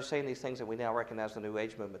one who started saying these things that we now recognize in the New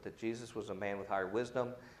Age movement, that Jesus was a man with higher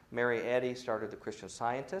wisdom. Mary Eddy started the Christian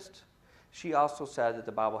Scientist. She also said that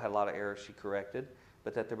the Bible had a lot of errors she corrected,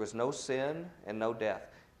 but that there was no sin and no death.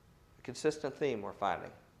 A consistent theme we're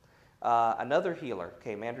finding. Another healer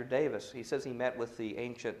came, Andrew Davis. He says he met with the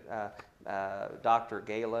ancient Dr.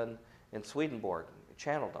 Galen in Swedenborg,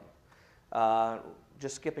 channeled him.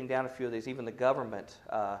 Just skipping down a few of these, even the government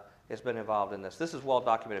has been involved in this. This is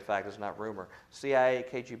well-documented fact, it's not rumor. CIA,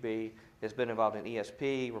 KGB has been involved in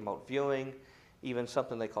ESP, remote viewing, even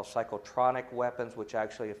something they call psychotronic weapons, which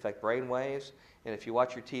actually affect brain waves. And if you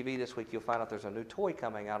watch your TV this week, you'll find out there's a new toy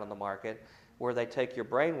coming out on the market where they take your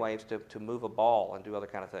brain waves to move a ball and do other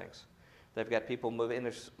kind of things. They've got people moving, and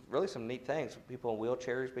there's really some neat things. People in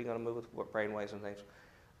wheelchairs being able to move with brain waves and things.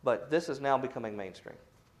 But this is now becoming mainstream.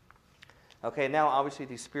 Okay, now obviously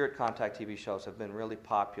these spirit contact TV shows have been really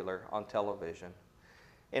popular on television.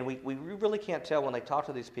 And we really can't tell when they talk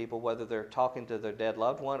to these people whether they're talking to their dead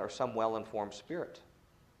loved one or some well-informed spirit.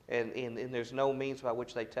 And there's no means by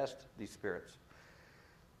which they test these spirits.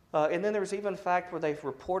 And then there's even fact where they've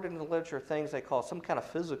reported in the literature things they call some kind of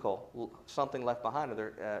physical, something left behind,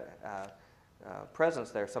 their presence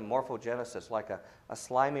there, some morphogenesis, like a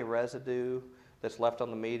slimy residue that's left on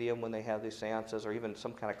the medium when they have these seances, or even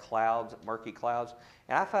some kind of clouds, murky clouds.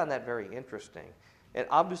 And I find that very interesting. And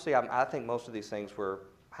obviously, I think most of these things were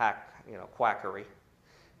quackery.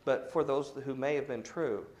 But for those who may have been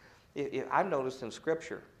true, I've noticed in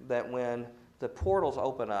Scripture that when the portals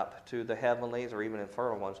open up to the heavenlies or even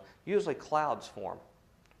infernal ones, usually clouds form.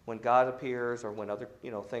 When God appears, or when other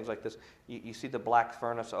things like this, you see the black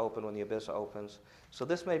furnace open when the abyss opens. So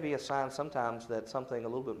this may be a sign sometimes that something a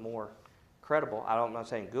little bit more credible, I'm not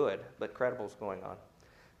saying good, but credible is going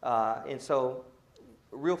on. And so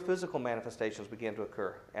real physical manifestations begin to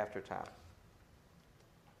occur after time.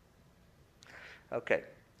 Okay,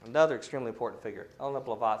 another extremely important figure, Elena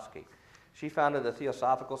Blavatsky. She founded the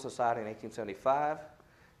Theosophical Society in 1875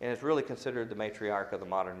 and is really considered the matriarch of the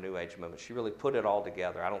modern New Age movement. She really put it all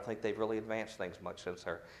together. I don't think they've really advanced things much since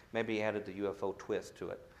her. Maybe added the UFO twist to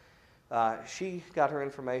it. She got her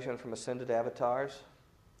information from ascended avatars.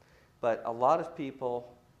 But a lot of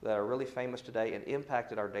people that are really famous today and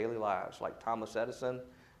impacted our daily lives, like Thomas Edison,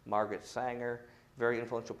 Margaret Sanger, very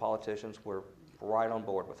influential politicians, were right on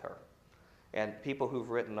board with her. And people who've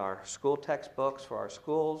written our school textbooks for our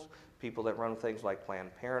schools, people that run things like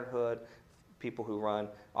Planned Parenthood, people who run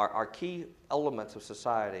our key elements of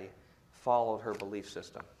society followed her belief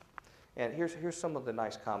system. And here's some of the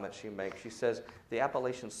nice comments she makes. She says, the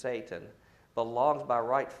appellation Satan belongs by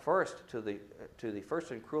right first to the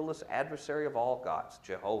first and cruelest adversary of all gods,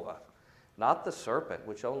 Jehovah, not the serpent,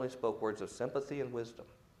 which only spoke words of sympathy and wisdom.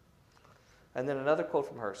 And then another quote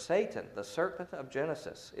from her, Satan, the serpent of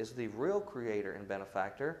Genesis, is the real creator and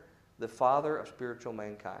benefactor, the father of spiritual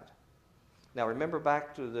mankind. Now remember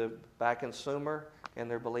back in Sumer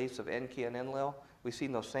and their beliefs of Enki and Enlil, we've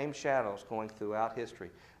seen those same shadows going throughout history.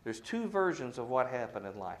 There's two versions of what happened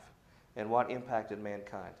in life and what impacted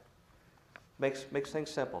mankind. Makes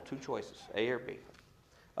things simple, two choices, A or B.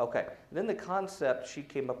 Okay, then the concept she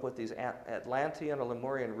came up with, these Atlantean or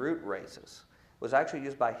Lemurian root races, was actually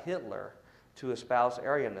used by Hitler to espouse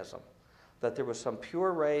Aryanism, that there was some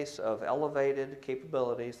pure race of elevated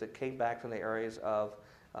capabilities that came back from the areas of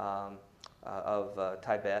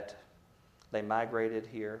Tibet. They migrated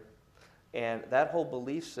here. And that whole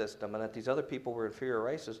belief system, and that these other people were inferior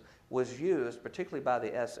races, was used particularly by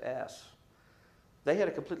the SS. They had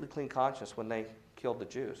a completely clean conscience when they killed the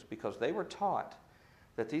Jews because they were taught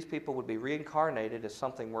that these people would be reincarnated as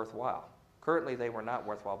something worthwhile. Currently, they were not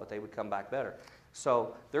worthwhile, but they would come back better.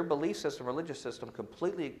 So their belief system, religious system,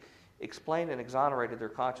 completely explained and exonerated their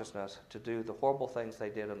consciousness to do the horrible things they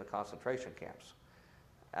did in the concentration camps.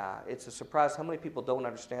 It's a surprise how many people don't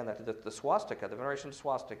understand that the swastika, the veneration of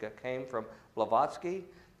swastika, came from Blavatsky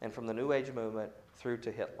and from the New Age movement through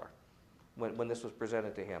to Hitler when this was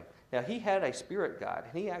presented to him. Now, he had a spirit guide,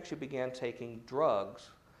 and he actually began taking drugs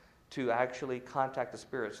to actually contact the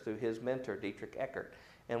spirits through his mentor, Dietrich Eckart.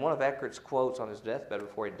 And one of Eckart's quotes on his deathbed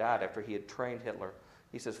before he died, after he had trained Hitler,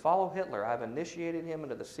 he says, "Follow Hitler. I've initiated him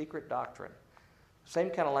into the secret doctrine." Same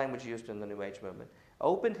kind of language used in the New Age movement.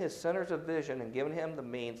 Opened his centers of vision and given him the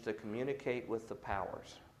means to communicate with the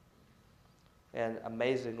powers. And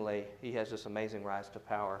amazingly, he has this amazing rise to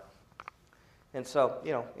power. And so,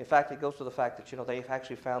 in fact, it goes to the fact that, they've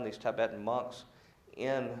actually found these Tibetan monks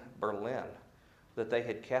in Berlin that they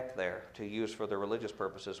had kept there to use for their religious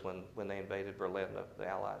purposes when they invaded Berlin, the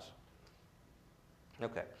Allies.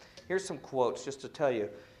 Okay, here's some quotes just to tell you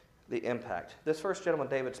the impact. This first gentleman,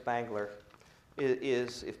 David Spangler,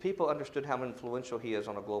 is if people understood how influential he is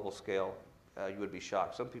on a global scale, you would be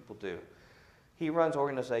shocked. Some people do. He runs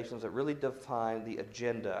organizations that really define the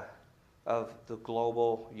agenda of the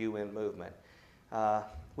global UN movement,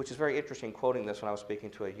 which is very interesting, quoting this when I was speaking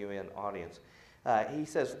to a UN audience. He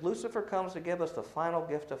says, "Lucifer comes to give us the final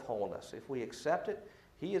gift of wholeness. If we accept it,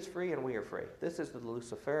 he is free and we are free. This is the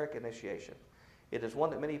Luciferic initiation. It is one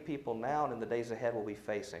that many people now and in the days ahead will be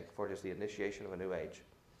facing, for it is the initiation of a new age."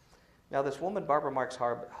 Now, this woman, Barbara Marx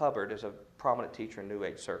Hubbard, is a prominent teacher in New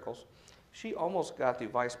Age circles. She almost got the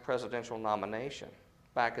vice presidential nomination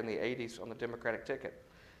back in the 80s on the Democratic ticket.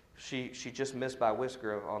 She just missed by a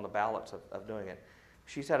whisker on the ballots of doing it.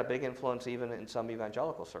 She's had a big influence even in some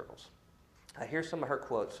evangelical circles. Here's some of her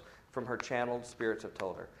quotes from her channeled spirits have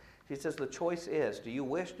told her. She says, "The choice is, do you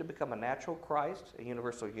wish to become a natural Christ, a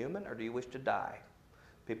universal human, or do you wish to die?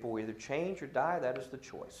 People will either change or die. That is the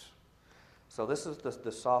choice." So this is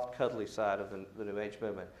the soft, cuddly side of the New Age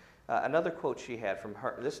movement. Another quote she had from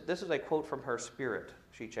her, this is a quote from her spirit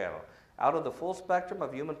she channeled. "Out of the full spectrum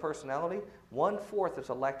of human personality, 1/4 is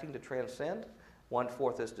electing to transcend,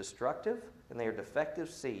 1/4 is destructive, and they are defective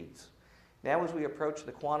seeds. Now as we approach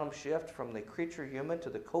the quantum shift from the creature human to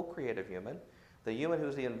the co-creative human, the human who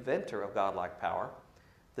is the inventor of godlike power,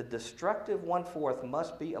 the destructive 1/4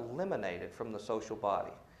 must be eliminated from the social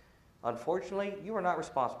body. Unfortunately, you are not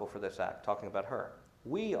responsible for this act," talking about her.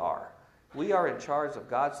 We are. We are in charge of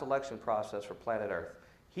God's selection process for planet Earth.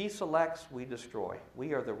 He selects, we destroy.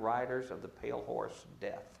 We are the riders of the pale horse,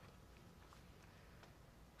 death.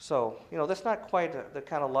 So, that's not quite the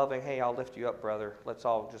kind of loving, "Hey, I'll lift you up, brother. Let's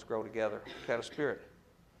all just grow together" kind of spirit.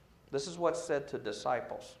 This is what's said to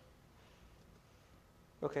disciples.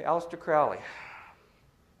 Okay, Aleister Crowley.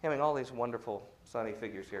 Having all these wonderful, sunny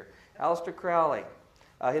figures here. Aleister Crowley.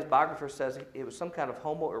 His biographer says it was some kind of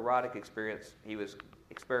homoerotic experience he was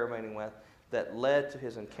experimenting with that led to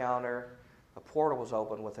his encounter. A portal was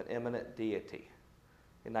opened with an immanent deity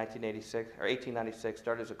in 1896,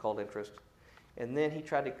 started as a cult interest. And then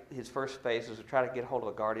his first phase was to try to get hold of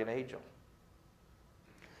a guardian angel.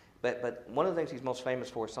 But one of the things he's most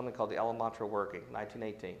famous for is something called the Elemental working,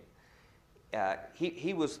 1918.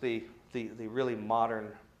 He was the really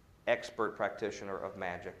modern expert practitioner of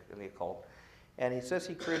magic in the occult. And he says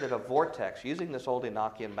he created a vortex using this old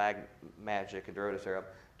Enochian magic in Druidist era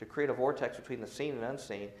to create a vortex between the seen and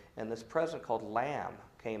unseen. And this presence called Lamb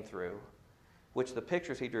came through, which the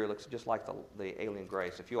pictures he drew looks just like the alien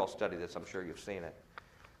grace. If you all study this, I'm sure you've seen it.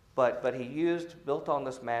 But he built on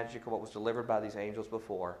this magic of what was delivered by these angels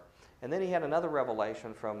before. And then he had another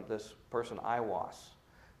revelation from this person, Iwas,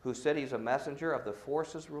 who said he's a messenger of the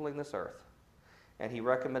forces ruling this earth. And he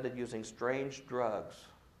recommended using strange drugs.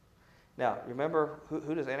 Now, remember,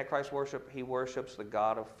 who does Antichrist worship? He worships the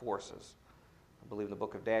god of forces. I believe the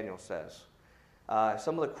book of Daniel says.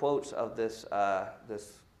 Some of the quotes of this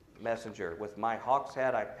messenger: "With my hawk's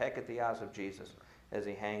head I peck at the eyes of Jesus as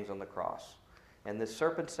he hangs on the cross. And this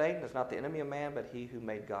serpent Satan is not the enemy of man, but he who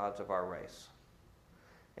made gods of our race."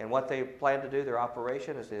 And what they plan to do, their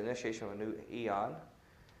operation, is the initiation of a new eon.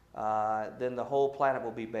 Then the whole planet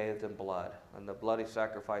will be bathed in blood. And the bloody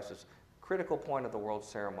sacrifice is a critical point of the world's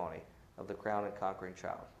ceremony of the crown and conquering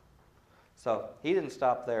child. So he didn't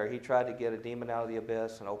stop there. He tried to get a demon out of the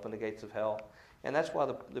abyss and open the gates of hell. And that's why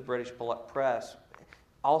the British press,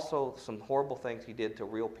 also some horrible things he did to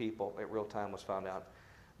real people at real time was found out,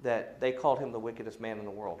 that they called him the wickedest man in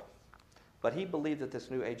the world. But he believed that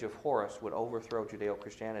this new age of Horus would overthrow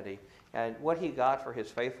Judeo-Christianity. And what he got for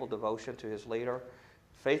his faithful devotion to his leader,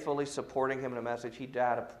 faithfully supporting him in a message, he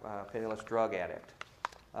died a penniless drug addict.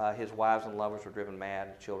 His wives and lovers were driven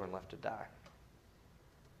mad, children left to die.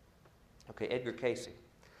 Okay, Edgar Casey.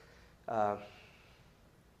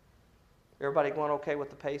 Everybody going okay with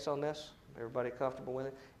the pace on this? Everybody comfortable with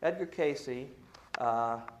it? Edgar Casey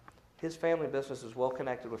His family business is well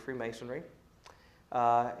connected with Freemasonry.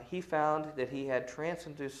 He found that he had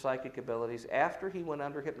trance-induced psychic abilities after he went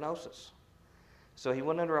under hypnosis. So he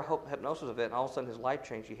went under a hypnosis event, and all of a sudden his life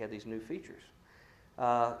changed. He had these new features.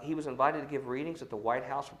 He was invited to give readings at the White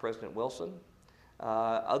House for President Wilson.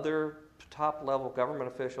 Other top-level government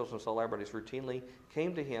officials and celebrities routinely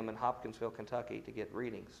came to him in Hopkinsville, Kentucky to get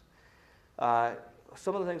readings.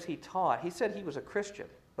 Some of the things he taught, he said he was a Christian,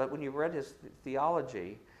 but when you read his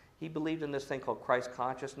theology, he believed in this thing called Christ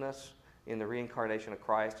consciousness, in the reincarnation of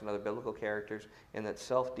Christ and other biblical characters, and that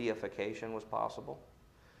self-deification was possible.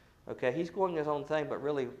 Okay, he's going his own thing, but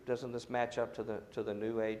really doesn't this match up to the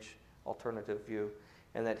New Age alternative view?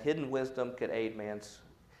 And that hidden wisdom could aid man's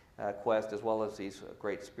quest as well as these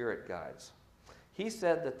great spirit guides. He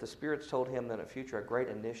said that the spirits told him that in the future a great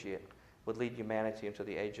initiate would lead humanity into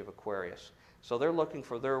the age of Aquarius. So they're looking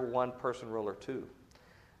for their one-person ruler too.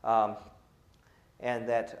 And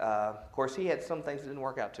that, of course, he had some things that didn't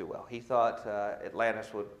work out too well. He thought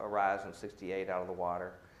Atlantis would arise in '68 out of the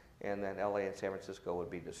water, and then LA and San Francisco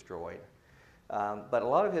would be destroyed. But a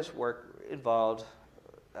lot of his work involved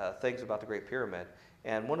things about the Great Pyramid.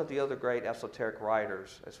 And one of the other great esoteric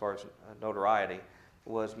writers, as far as notoriety,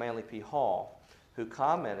 was Manly P. Hall, who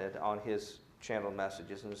commented on his channeled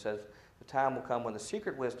messages and says, "The time will come when the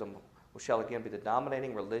secret wisdom shall again be the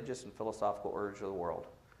dominating religious and philosophical urge of the world."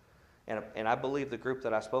 And I believe the group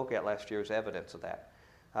that I spoke at last year is evidence of that.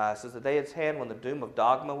 It says, "The day is at hand when the doom of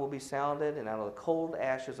dogma will be sounded, and out of the cold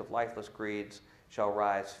ashes of lifeless creeds shall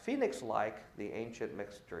rise, phoenix-like, the ancient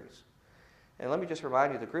mysteries." And let me just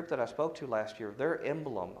remind you, the group that I spoke to last year, their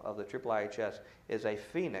emblem of the IIIHS is a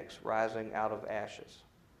phoenix rising out of ashes.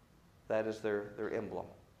 That is their emblem.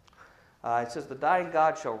 It says, "The dying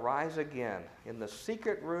God shall rise again. In the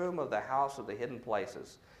secret room of the house of the hidden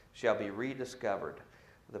places shall be rediscovered.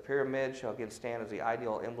 The pyramid shall again stand as the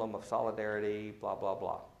ideal emblem of solidarity," blah, blah,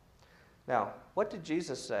 blah. Now, what did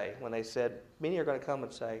Jesus say when they said, many are going to come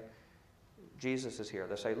and say, Jesus is here.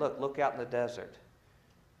 They say, look out in the desert.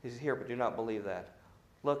 He's here, but do not believe that.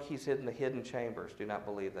 Look, he's hidden the hidden chambers. Do not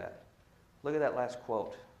believe that. Look at that last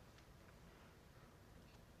quote.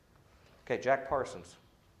 Okay, Jack Parsons.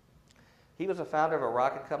 He was a founder of a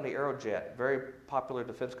rocket company, Aerojet, very popular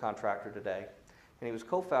defense contractor today. And he was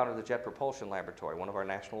co-founder of the Jet Propulsion Laboratory, one of our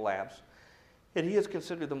national labs. And he is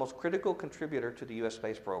considered the most critical contributor to the U.S.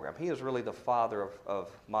 space program. He is really the father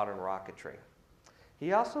of modern rocketry.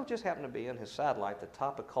 He also just happened to be, in his satellite, the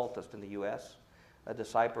top occultist in the U.S., a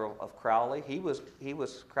disciple of Crowley. He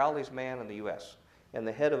was Crowley's man in the U.S. and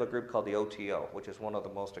the head of a group called the OTO, which is one of the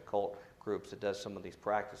most occult groups that does some of these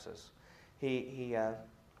practices. He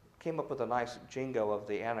came up with a nice jingo of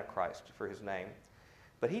the Antichrist for his name.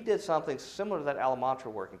 But he did something similar to that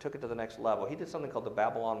Alamantra work and took it to the next level. He did something called the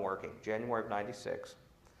Babylon working, January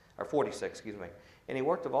of 46, excuse me. And he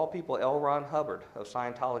worked, of all people, L. Ron Hubbard of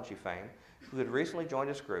Scientology fame, who had recently joined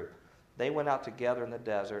his group. They went out together in the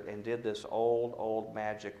desert and did this old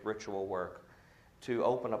magic ritual work to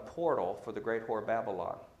open a portal for the great whore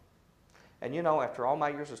Babylon. And you know, after all my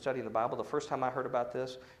years of studying the Bible, the first time I heard about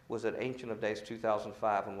this was at Ancient of Days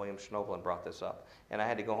 2005 when William Schnoebelen brought this up. And I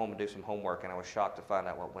had to go home and do some homework, and I was shocked to find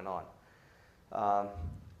out what went on.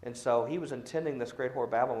 And so he was intending this great whore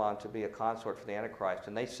Babylon to be a consort for the Antichrist.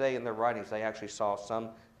 And they say in their writings they actually saw some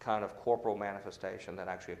kind of corporal manifestation that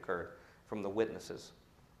actually occurred from the witnesses.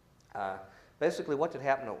 Basically, what did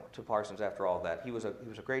happen to Parsons after all that? He was a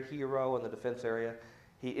great hero in the defense area.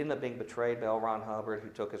 He ended up being betrayed by L. Ron Hubbard, who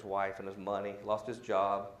took his wife and his money, lost his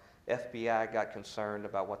job. FBI got concerned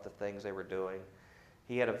about what the things they were doing.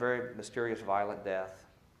 He had a very mysterious, violent death.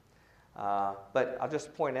 But I'll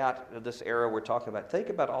just point out this era we're talking about. Think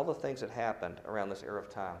about all the things that happened around this era of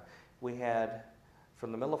time. We had,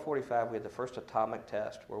 from the middle of 45, we had the first atomic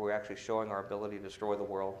test where we were actually showing our ability to destroy the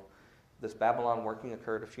world. This Babylon working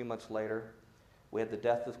occurred a few months later. We had the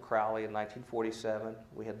death of Crowley in 1947.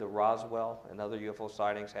 We had the Roswell and other UFO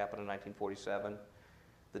sightings happen in 1947.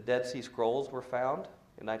 The Dead Sea Scrolls were found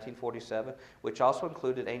in 1947, which also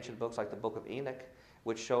included ancient books like the Book of Enoch,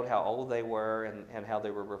 which showed how old they were and how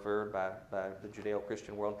they were revered by the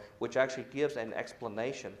Judeo-Christian world, which actually gives an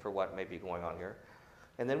explanation for what may be going on here.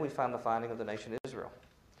 And then we found the finding of the nation Israel.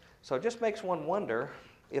 So it just makes one wonder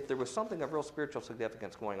if there was something of real spiritual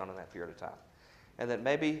significance going on in that period of time, and that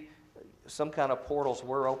maybe some kind of portals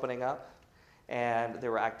were opening up, and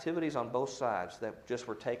there were activities on both sides that just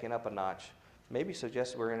were taken up a notch, maybe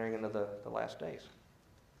suggested we're entering into the last days.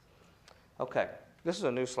 Okay, this is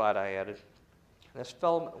a new slide I added. This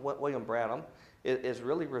fellow, William Branham, is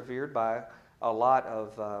really revered by a lot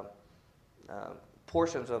of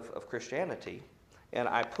portions of Christianity, And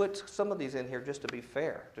I put some of these in here just to be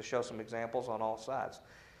fair, to show some examples on all sides.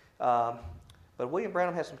 But William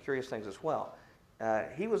Branham has some curious things as well.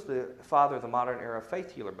 He was the father of the modern era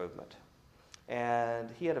faith healer movement. And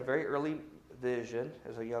he had a very early vision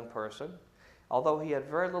as a young person, although he had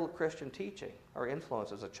very little Christian teaching or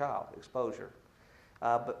influence as a child, exposure.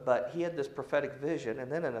 But he had this prophetic vision, and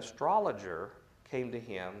then an astrologer came to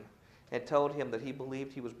him and told him that he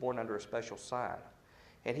believed he was born under a special sign.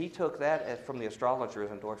 And he took that from the astrologer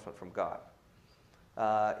as endorsement from God.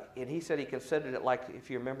 And he said he considered it like, if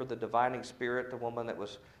you remember the divining spirit, the woman that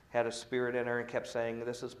had a spirit in her and kept saying,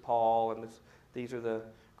 this is Paul, and these are the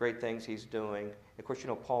great things he's doing. Of course,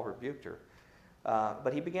 Paul rebuked her.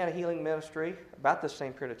 But he began a healing ministry about the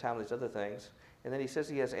same period of time as these other things. And then he says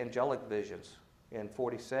he has angelic visions in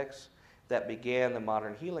 46 that began the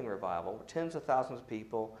modern healing revival. Tens of thousands of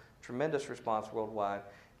people, tremendous response worldwide.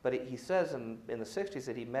 But he says in the 60s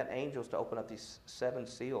that he met angels to open up these 7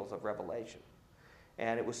 seals of revelation.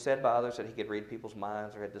 And it was said by others that he could read people's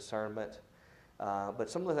minds or had discernment. But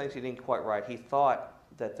some of the things he didn't quite right. He thought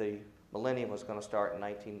that the millennium was going to start in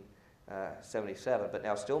 1977, but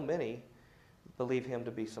now still many believe him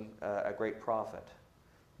to be a great prophet.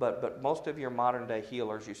 But most of your modern day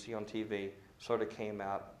healers you see on TV sort of came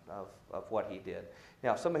out of what he did.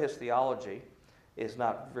 Now, some of his theology is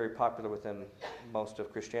not very popular within most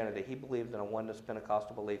of Christianity. He believed in a oneness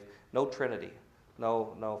Pentecostal belief, no Trinity,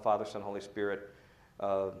 no Father, Son, Holy Spirit,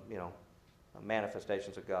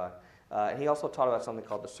 manifestations of God. And he also taught about something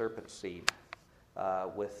called the serpent seed,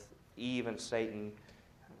 with Eve and Satan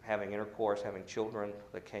having intercourse, having children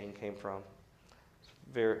that Cain came from.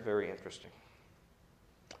 Very, very interesting.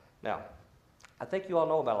 Now, I think you all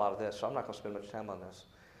know about a lot of this, so I'm not going to spend much time on this.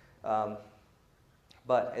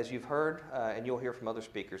 But as you've heard, and you'll hear from other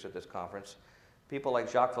speakers at this conference, people like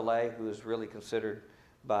Jacques Vallée, who is really considered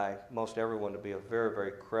by most everyone to be a very,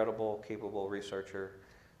 very credible, capable researcher,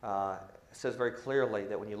 says very clearly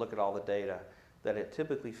that when you look at all the data, that it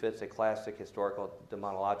typically fits a classic historical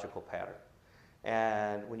demonological pattern.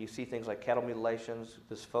 And when you see things like cattle mutilations,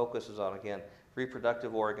 this focus is on, again,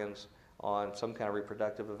 reproductive organs, on some kind of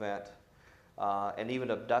reproductive event, and even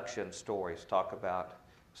abduction stories talk about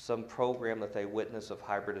some program that they witness of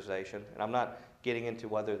hybridization. And I'm not getting into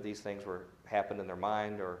whether these things happened in their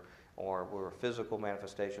mind or were physical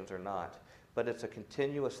manifestations or not, but it's a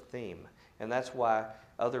continuous theme. And that's why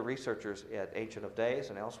other researchers at Ancient of Days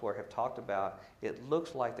and elsewhere have talked about it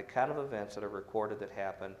looks like the kind of events that are recorded that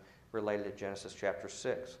happened related to Genesis chapter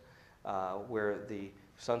 6, where the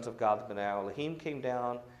sons of God, the Benah Elohim, came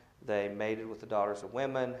down, they mated with the daughters of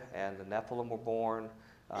women, and the Nephilim were born.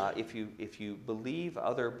 If you believe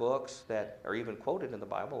other books that are even quoted in the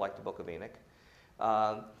Bible, like the Book of Enoch,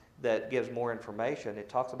 that gives more information, it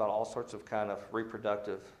talks about all sorts of kind of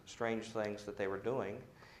reproductive, strange things that they were doing,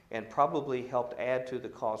 and probably helped add to the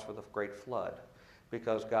cause for the great flood,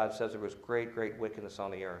 because God says there was great, great wickedness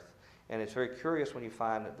on the earth. And it's very curious when you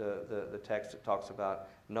find the text that talks about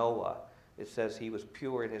Noah. It says he was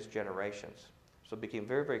pure in his generations. So it became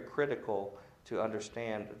very, very critical to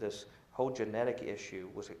understand this whole genetic issue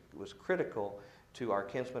was critical to our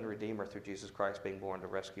kinsman redeemer through Jesus Christ being born to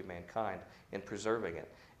rescue mankind and preserving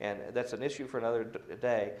it. And that's an issue for another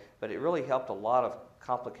day, but it really helped a lot of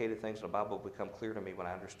complicated things in the Bible become clear to me when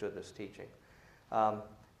I understood this teaching.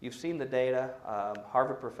 You've seen the data.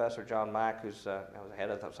 Harvard professor John Mack, who's now the head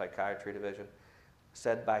of the psychiatry division,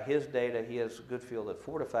 said by his data he has a good feel that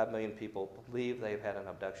 4 to 5 million people believe they've had an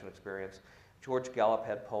abduction experience. George Gallup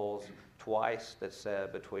had polls twice that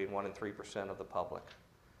said between 1 and 3% of the public.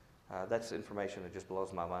 That's information that just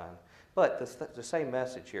blows my mind. But the same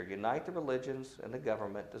message here: unite the religions and the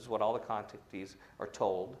government. This is what all the contactees are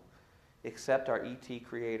told, except our ET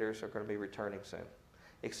creators are going to be returning soon.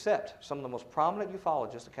 Except some of the most prominent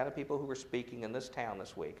ufologists, the kind of people who were speaking in this town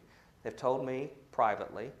this week, have told me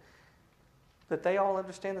privately that they all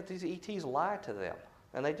understand that these ETs lie to them.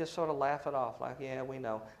 And they just sort of laugh it off, like, yeah, we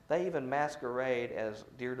know. They even masquerade as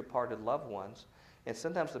dear departed loved ones. And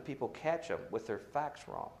sometimes the people catch them with their facts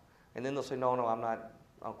wrong. And then they'll say, no, I'm not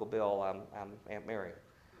Uncle Bill, I'm Aunt Mary.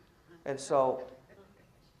 And so,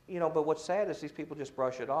 but what's sad is these people just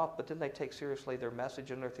brush it off, but then they take seriously their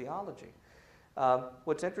message and their theology.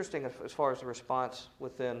 What's interesting as far as the response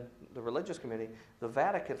within the religious community, the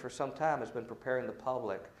Vatican for some time has been preparing the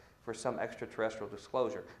public for some extraterrestrial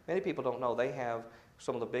disclosure. Many people don't know they have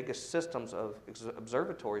some of the biggest systems of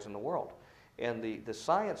observatories in the world. And the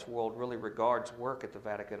science world really regards work at the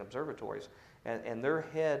Vatican observatories. And their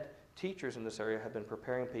head teachers in this area have been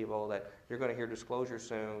preparing people that you're going to hear disclosure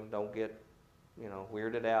soon, don't get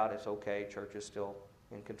weirded out, it's okay, church is still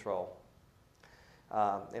in control.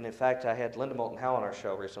 And in fact, I had Linda Moulton Howe on our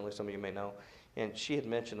show recently, some of you may know, and she had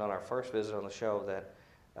mentioned on our first visit on the show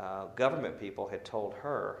that government people had told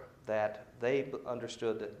her that they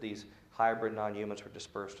understood that these hybrid non-humans were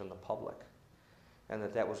dispersed in the public, and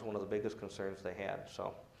that was one of the biggest concerns they had.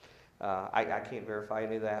 So I can't verify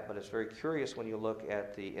any of that, but it's very curious when you look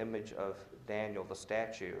at the image of Daniel, the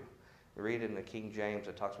statue. You read it in the King James,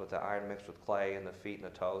 it talks about the iron mixed with clay and the feet and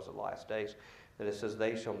the toes of the last days, that it says,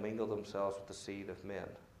 they shall mingle themselves with the seed of men.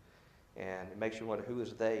 And it makes you wonder who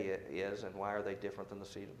is they is and why are they different than the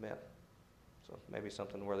seed of men. So maybe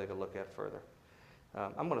something worthy to look at further.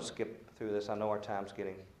 I'm going to skip through this. I know our time's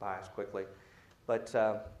getting by us quickly. But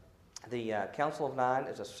the Council of Nine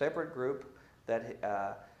is a separate group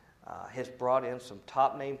that has brought in some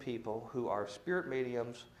top-name people who are spirit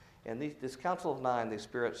mediums. And this Council of Nine, these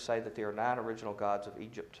spirits say that there are 9 original gods of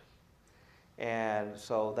Egypt. And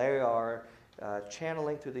so they are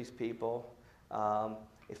channeling through these people.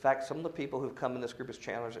 In fact, some of the people who've come in this group as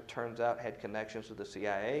channelers, it turns out, had connections to the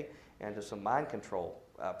CIA and to some mind control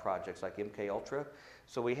projects like MKUltra.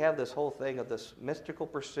 So we have this whole thing of this mystical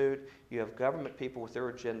pursuit. You have government people with their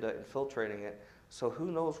agenda infiltrating it. So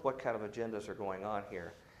who knows what kind of agendas are going on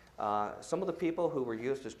here. Some of the people who were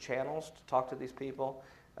used as channels to talk to these people,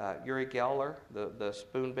 Uri Geller, the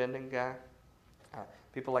spoon bending guy,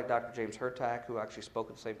 people like Dr. James Hurtak, who actually spoke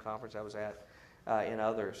at the same conference I was at, and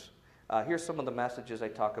others. Here's some of the messages they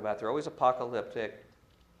talk about. They're always apocalyptic,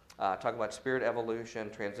 talk about spirit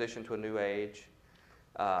evolution, transition to a new age,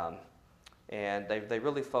 and they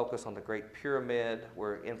really focus on the Great Pyramid,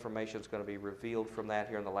 where information is going to be revealed from that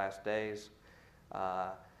here in the last days.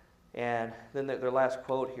 And then their last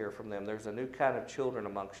quote here from them, there's a new kind of children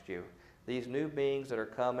amongst you. These new beings that are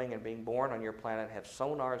coming and being born on your planet have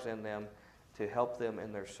sonars in them to help them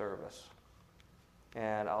in their service.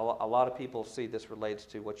 And a lot of people see this relates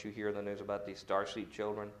to what you hear in the news about these starseed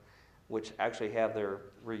children, which actually have their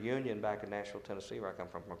reunion back in Nashville, Tennessee, where I come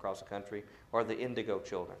from across the country, or the indigo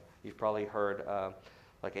children. You've probably heard,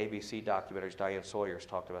 like ABC documentaries, Diane Sawyer's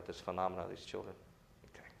talked about this phenomenon of these children.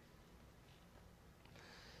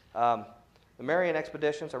 Okay. The Marian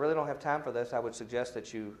expeditions, I really don't have time for this. I would suggest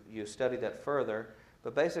that you study that further.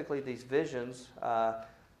 But basically, these visions,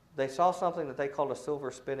 they saw something that they called a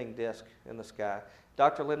silver spinning disc in the sky.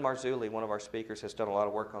 Dr. Lynn Marzulli, one of our speakers, has done a lot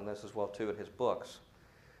of work on this as well, too, in his books.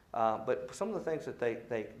 But some of the things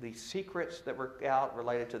that these secrets that were out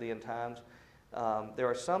related to the end times, there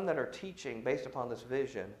are some that are teaching based upon this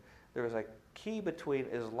vision. There is a key between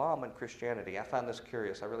Islam and Christianity. I find this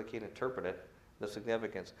curious. I really can't interpret it, the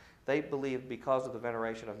significance. They believe because of the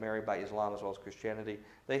veneration of Mary by Islam as well as Christianity,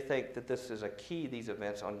 they think that this is a key, these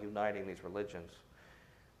events, on uniting these religions.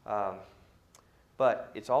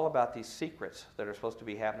 But it's all about these secrets that are supposed to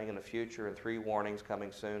be happening in the future and 3 warnings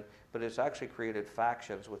coming soon. But it's actually created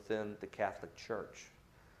factions within the Catholic Church.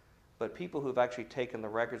 But people who've actually taken the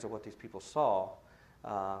records of what these people saw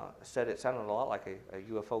said it sounded a lot like a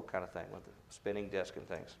UFO kind of thing with the spinning disc and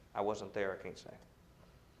things. I wasn't there, I can't say.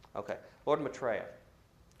 Okay, Lord Maitreya.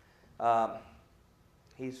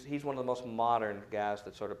 He's one of the most modern guys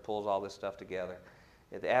that sort of pulls all this stuff together.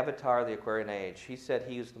 The avatar of the Aquarian Age. He said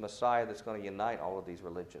he is the Messiah that's going to unite all of these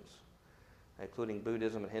religions, including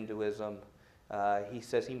Buddhism and Hinduism. He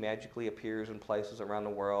says he magically appears in places around the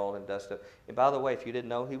world and does stuff. And by the way, if you didn't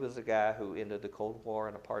know, he was the guy who ended the Cold War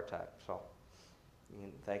and apartheid. So you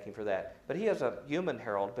can thank him for that. But he has a human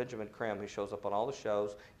herald, Benjamin Krim, who shows up on all the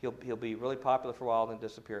shows. He'll be really popular for a while, then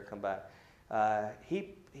disappear and come back.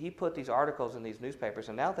 He put these articles in these newspapers,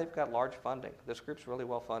 and now they've got large funding. This group's really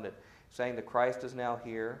well funded, saying that Christ is now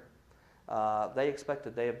here. They expect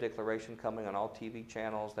a day of declaration coming on all TV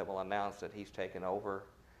channels that will announce that he's taken over.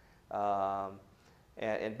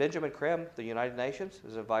 And Benjamin Krim, the United Nations,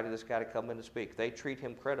 has invited this guy to come in to speak. They treat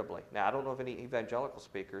him credibly. Now, I don't know of any evangelical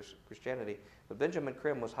speakers, Christianity, but Benjamin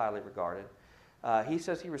Krim was highly regarded. He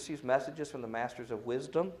says he receives messages from the Masters of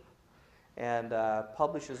Wisdom and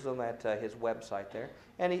publishes them at his website there.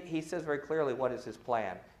 And he says very clearly what is his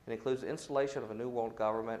plan. It includes the installation of a new world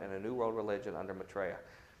government and a new world religion under Maitreya.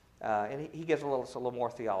 And he gives a little more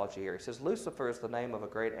theology here. He says, Lucifer is the name of a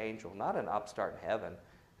great angel, not an upstart in heaven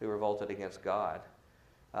who revolted against God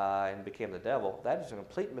and became the devil. That is a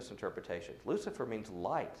complete misinterpretation. Lucifer means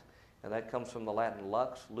light, and that comes from the Latin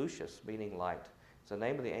lux, lucius, meaning light. It's the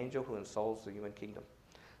name of the angel who ensouls the human kingdom.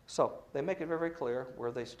 So they make it very, very clear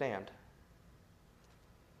where they stand.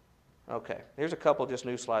 Okay, here's a couple just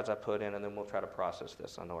new slides I put in, and then we'll try to process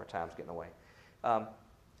this. I know our time's getting away. I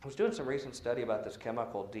was doing some recent study about this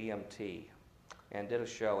chemical DMT and did a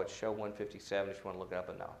show. It's show 157 if you want to look it up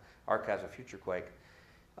in the Archives of Future Quake.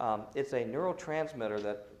 It's a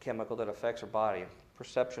neurotransmitter chemical that affects our body.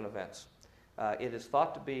 perception events. It is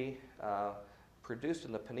thought to be produced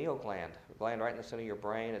in the pineal gland right in the center of your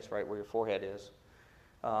brain. It's right where your forehead is,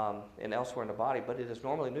 and elsewhere in the body, but it is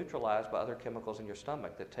normally neutralized by other chemicals in your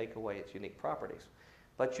stomach that take away its unique properties.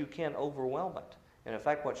 But you can overwhelm it. And in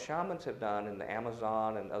fact, what shamans have done in the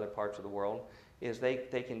Amazon and other parts of the world is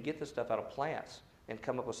they can get this stuff out of plants and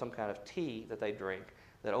come up with some kind of tea that they drink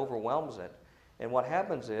that overwhelms it. And what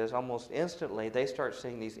happens is, almost instantly, they start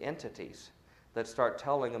seeing these entities that start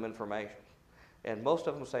telling them information. And most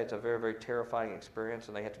of them say it's a very, very terrifying experience,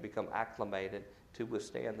 and they have to become acclimated to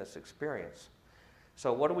withstand this experience.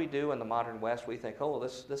 So what do we do in the modern West? We think, oh, well,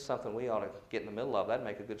 this is something we ought to get in the middle of. That'd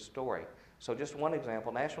make a good story. So just one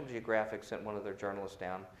example, National Geographic sent one of their journalists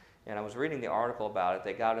down, and I was reading the article about it.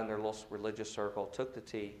 They got in their little religious circle, took the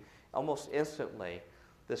tea. Almost instantly,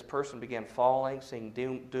 this person began falling, seeing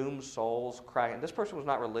doomed souls crying. This person was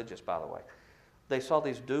not religious, by the way. They saw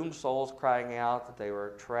these doomed souls crying out that they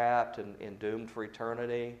were trapped and doomed for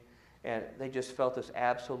eternity, and they just felt this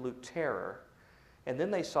absolute terror. And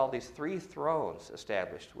then they saw these 3 thrones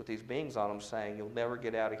established with these beings on them saying, you'll never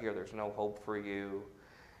get out of here, there's no hope for you,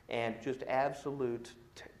 and just absolute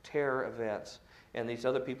terror events. And these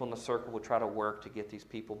other people in the circle would try to work to get these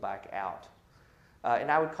people back out.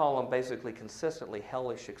 And I would call them basically consistently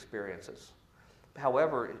hellish experiences.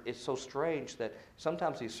 However, it's so strange that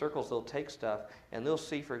sometimes these circles, they'll take stuff and they'll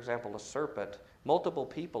see, for example, a serpent. Multiple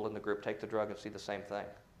people in the group take the drug and see the same thing.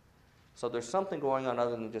 So there's something going on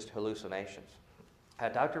other than just hallucinations.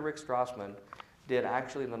 Dr. Rick Strassman did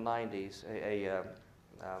actually in the 90s,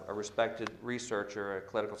 a respected researcher, a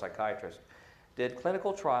clinical psychiatrist, did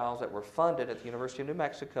clinical trials that were funded at the University of New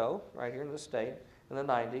Mexico, right here in the state, in the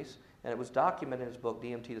 90s, and it was documented in his book,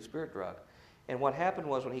 DMT, the Spirit Drug. And what happened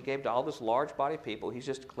was when he gave to all this large body of people, he's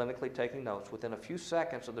just clinically taking notes, within a few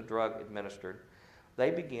seconds of the drug administered, they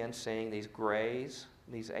began seeing these grays,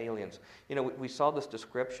 these aliens. You know, we saw this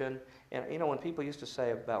description, and you know, when people used to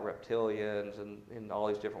say about reptilians and all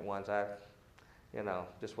these different ones, I,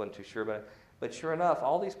 just wasn't too sure about it. But sure enough,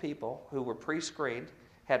 all these people who were pre-screened,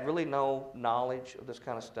 had really no knowledge of this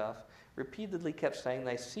kind of stuff, repeatedly kept saying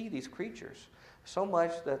they see these creatures, so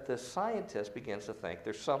much that the scientist begins to think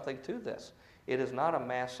there's something to this. It is not a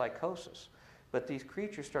mass psychosis, but these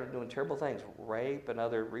creatures started doing terrible things, rape and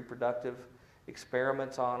other reproductive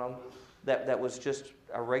experiments on them. That was just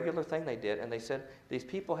a regular thing they did, and they said these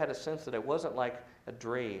people had a sense that it wasn't like a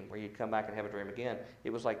dream where you'd come back and have a dream again.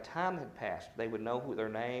 It was like time had passed. They would know their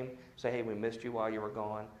name, say, hey, we missed you while you were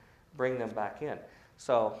gone, bring them back in.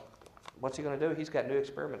 So what's he going to do? He's got new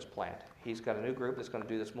experiments planned. He's got a new group that's going to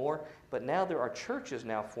do this more, but now there are churches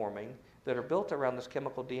now forming that are built around this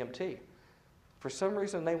chemical DMT. For some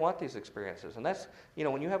reason, they want these experiences, and that's,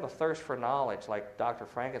 when you have a thirst for knowledge like Dr.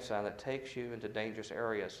 Frankenstein that takes you into dangerous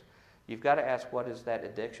areas, you've got to ask, what is that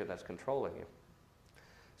addiction that's controlling you?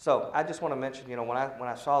 So I just want to mention, when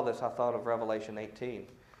I saw this, I thought of Revelation 18,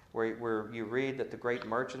 where you read that the great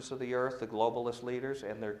merchants of the earth, the globalist leaders,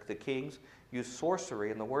 and the kings use sorcery,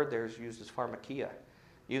 and the word there is used as pharmakia,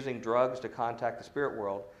 using drugs to contact the spirit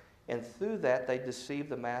world, and through that they deceive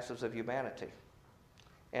the masses of humanity.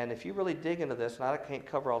 And if you really dig into this, and I can't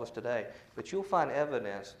cover all this today, but you'll find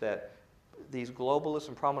evidence that these globalists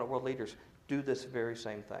and prominent world leaders do this very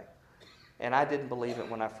same thing. And I didn't believe it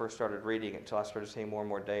when I first started reading it until I started seeing more and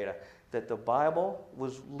more data, that the Bible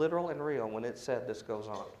was literal and real when it said this goes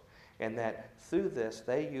on. And that through this,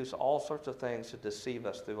 they use all sorts of things to deceive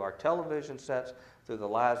us through our television sets, through the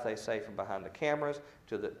lies they say from behind the cameras,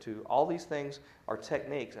 to all these things are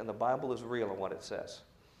techniques, and the Bible is real in what it says.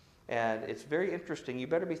 And it's very interesting. You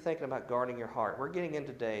better be thinking about guarding your heart. We're getting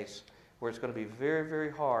into days where it's going to be very, very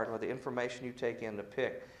hard with the information you take in to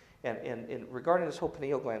pick. And regarding this whole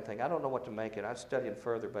pineal gland thing, I don't know what to make it. I'd study it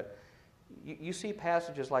further, but you see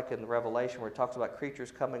passages like in the Revelation where it talks about creatures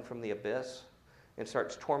coming from the abyss and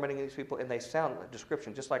starts tormenting these people, and they sound a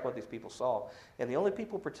description just like what these people saw. And the only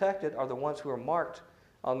people protected are the ones who are marked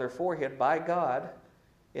on their forehead by God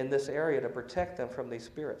in this area to protect them from these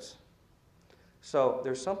spirits. So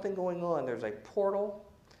there's something going on. There's a portal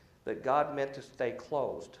that God meant to stay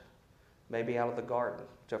closed, maybe out of the garden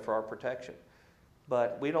for our protection.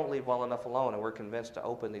 But we don't leave well enough alone, and we're convinced to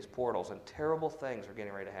open these portals, and terrible things are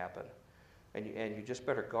getting ready to happen. And you just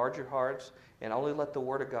better guard your hearts and only let the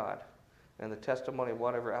Word of God and the testimony of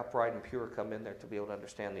whatever upright and pure come in there to be able to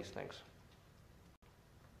understand these things.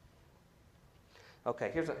 Okay,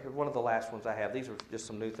 here's one of the last ones I have. These are just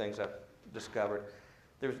some new things I've discovered.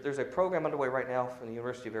 There's a program underway right now from the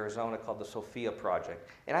University of Arizona called the Sophia Project.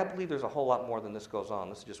 And I believe there's a whole lot more than this goes on.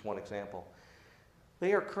 This is just one example.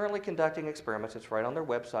 They are currently conducting experiments. It's right on their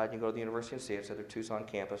website. You can go to the university and see it. It's at their Tucson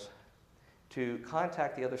campus. to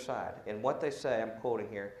contact the other side. And what they say, I'm quoting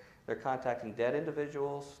here, they're contacting dead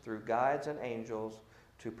individuals through guides and angels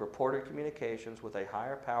to purported communications with a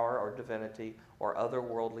higher power or divinity or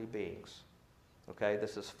otherworldly beings. Okay,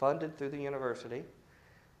 this is funded through the university.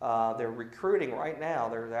 They're recruiting right now.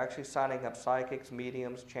 They're actually signing up psychics,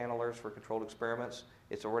 mediums, channelers for controlled experiments.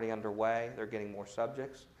 It's already underway. They're getting more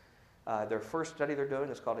subjects. Their first study they're doing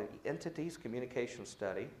is called an Entities Communication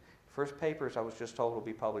Study. First papers, I was just told, will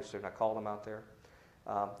be published soon. I called them out there.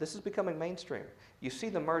 This is becoming mainstream. You see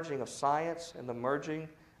the merging of science and the merging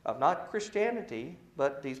of not Christianity,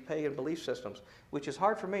 but these pagan belief systems, which is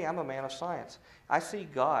hard for me. I'm a man of science. I see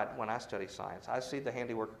God when I study science. I see the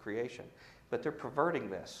handiwork of creation. But they're perverting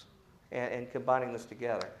this and combining this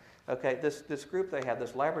together. Okay, this group they have,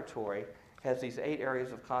 this laboratory, has these 8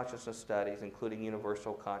 areas of consciousness studies, including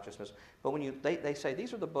universal consciousness. But when they say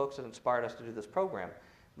these are the books that inspired us to do this program.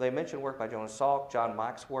 They mention work by Jonas Salk, John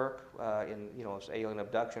Mach's work in his alien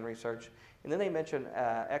abduction research, and then they mention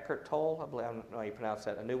Eckhart Tolle, I believe, I don't know how you pronounce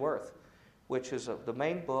that, A New Earth, which is the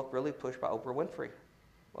main book really pushed by Oprah Winfrey,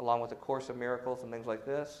 along with the Course of Miracles and things like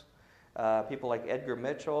this. People like Edgar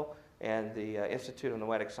Mitchell and the Institute of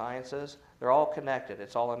Noetic Sciences, they're all connected.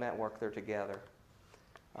 It's all a network. They're together.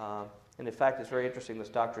 And in fact, it's very interesting, this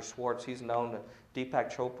Dr. Schwartz, he's known,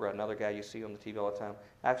 Deepak Chopra, another guy you see on the TV all the time,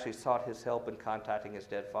 actually sought his help in contacting his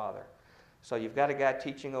dead father. So you've got a guy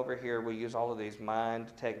teaching over here. We use all of these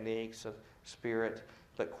mind techniques of spirit,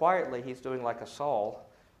 but quietly he's doing like a Saul,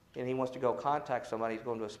 and he wants to go contact somebody. He's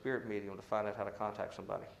going to a spirit medium to find out how to contact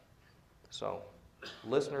somebody. So,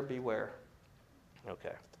 listener beware.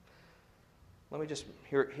 Okay. Let me just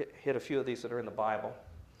hit a few of these that are in the Bible.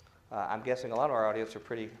 I'm guessing a lot of our audience are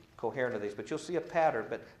pretty coherent to these, but you'll see a pattern.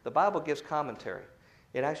 But the Bible gives commentary.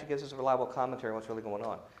 It actually gives us a reliable commentary on what's really going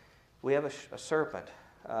on. We have a serpent.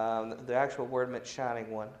 The actual word meant shining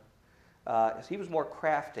one. He was more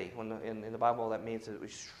crafty. In the Bible, that means that it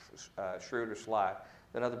was shrewd or sly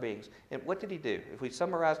than other beings. And what did he do? If we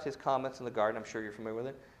summarized his comments in the garden, I'm sure you're familiar with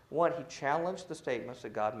it. One, he challenged the statements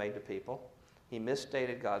that God made to people. He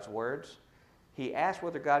misstated God's words. He asked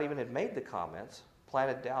whether God even had made the comments,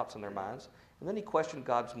 planted doubts in their minds, and then he questioned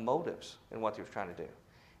God's motives in what he was trying to do.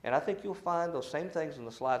 And I think you'll find those same things in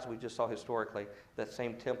the slides we just saw historically, that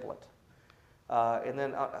same template. And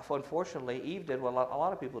then, unfortunately, Eve did what a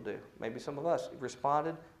lot of people do, maybe some of us,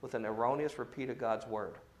 responded with an erroneous repeat of God's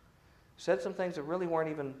word. Said some things that really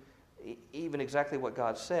weren't even exactly what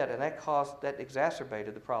God said, and that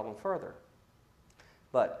exacerbated the problem further.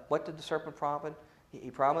 But what did the serpent promise? He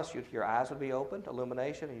promised you your eyes would be opened,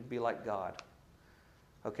 illumination, and you'd be like God.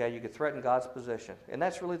 Okay, you could threaten God's position. And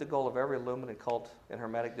that's really the goal of every Illuminate cult and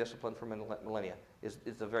Hermetic discipline for millennia, is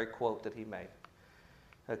the very quote that he made.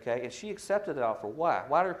 Okay, and she accepted the offer. Why?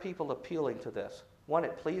 Why are people appealing to this? One,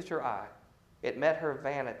 it pleased her eye. It met her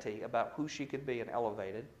vanity about who she could be and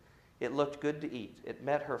elevated. It looked good to eat. It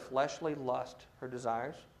met her fleshly lust, her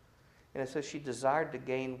desires. And it says she desired to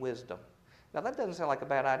gain wisdom. Now, that doesn't sound like a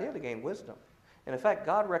bad idea to gain wisdom. And in fact,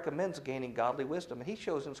 God recommends gaining godly wisdom, and he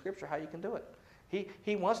shows in Scripture how you can do it.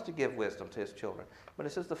 He wants to give wisdom to his children. But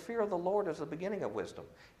it says the fear of the Lord is the beginning of wisdom.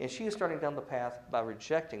 And she is starting down the path by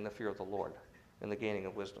rejecting the fear of the Lord and the gaining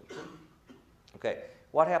of wisdom. Okay,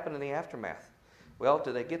 what happened in the aftermath? Well,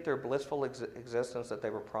 did they get their blissful existence that they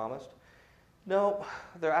were promised? No,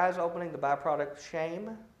 their eyes opening, the byproduct,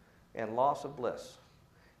 shame and loss of bliss.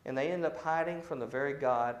 And they ended up hiding from the very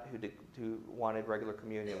God who wanted regular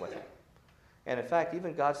communion with him. And in fact,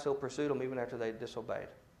 even God still pursued them even after they disobeyed.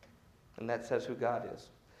 And that says who God is.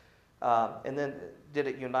 And then did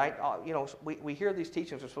it unite? We hear these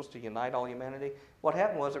teachings are supposed to unite all humanity. What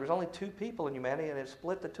happened was there was only 2 people in humanity, and it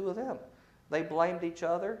split the 2 of them. They blamed each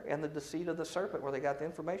other and the deceit of the serpent where they got the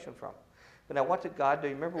information from. But now what did God do?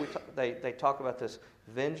 Remember they talk about this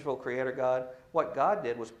vengeful creator God. What God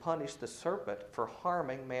did was punish the serpent for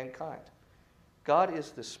harming mankind. God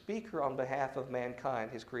is the speaker on behalf of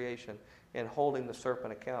mankind, his creation, and holding the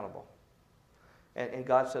serpent accountable. And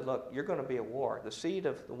God said, look, you're going to be at war. The seed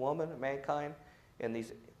of the woman, mankind, and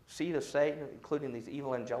these seed of Satan, including these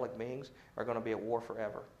evil angelic beings, are going to be at war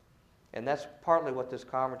forever. And that's partly what this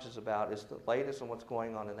conference is about, is the latest on what's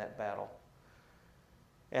going on in that battle.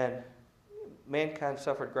 And mankind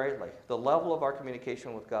suffered greatly. The level of our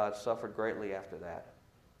communication with God suffered greatly after that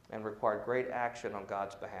and required great action on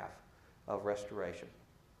God's behalf of restoration.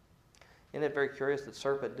 Isn't it very curious that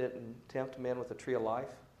serpent didn't tempt men with the tree of life?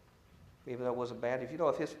 Even though it wasn't bad.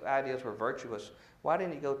 If his ideas were virtuous, why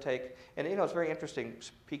didn't he go take, and it's very interesting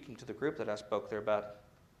speaking to the group that I spoke there about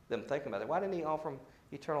them thinking about it. Why didn't he offer them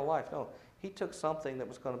eternal life? No, he took something that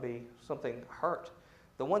was going to be something hurt.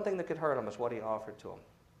 The one thing that could hurt him is what he offered to him.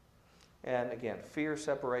 And again, fear,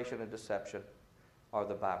 separation, and deception are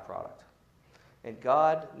the byproduct. And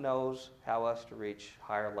God knows how us to reach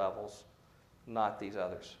higher levels, not these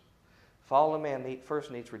others. Fallen man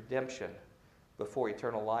first needs redemption before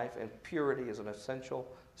eternal life, and purity is an essential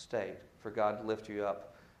state for God to lift you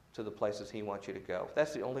up to the places He wants you to go.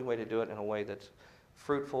 That's the only way to do it in a way that's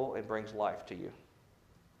fruitful and brings life to you.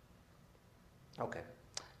 Okay.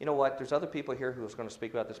 You know what? There's other people here who are going to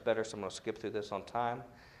speak about this better, so I'm going to skip through this on time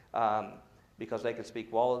because they can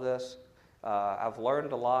speak well of this. I've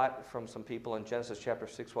learned a lot from some people in Genesis chapter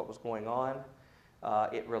 6 what was going on.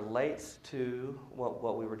 It relates to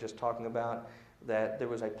what we were just talking about, that there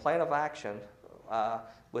was a plan of action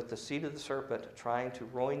with the seed of the serpent trying to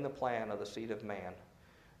ruin the plan of the seed of man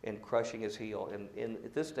and crushing his heel. And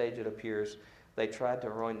at this stage, it appears they tried to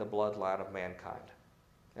ruin the bloodline of mankind.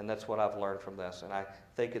 And that's what I've learned from this. And I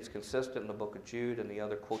think it's consistent in the book of Jude and the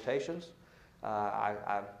other quotations.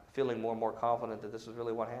 I'm feeling more and more confident that this is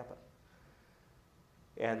really what happened.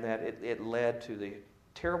 And that it led to the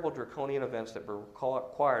terrible draconian events that were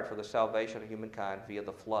required for the salvation of humankind via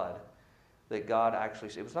the flood. That God actually,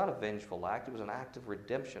 it was not a vengeful act, it was an act of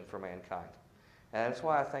redemption for mankind. And that's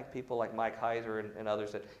why I think people like Mike Heiser and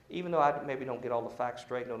others, that even though I maybe don't get all the facts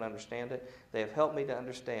straight and don't understand it, they have helped me to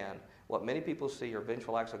understand what many people see are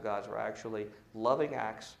vengeful acts of God's were actually loving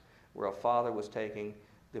acts where a father was taking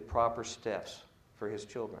the proper steps for his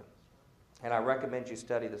children. And I recommend you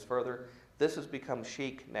study this further. This has become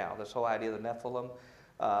chic now, this whole idea of the Nephilim.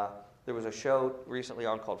 There was a show recently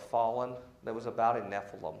on called Fallen that was about a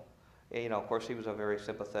Nephilim. And, you know, of course, he was a very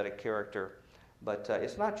sympathetic character. But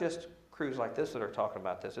it's not just crews like this that are talking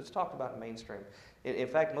about this. It's talked about in mainstream. In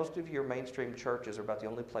fact, most of your mainstream churches are about the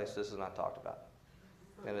only place this is not talked about.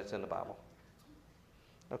 And it's in the Bible.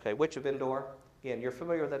 Okay, Witch of Endor. Again, you're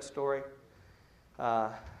familiar with that story.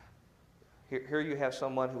 Here you have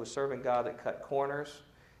someone who was serving God that cut corners.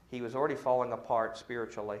 He was already falling apart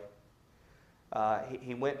spiritually.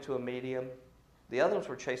 He went to a medium. The other ones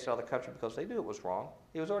were chased out of the country because they knew it was wrong.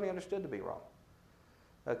 It was already understood to be wrong.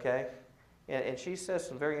 Okay? And she says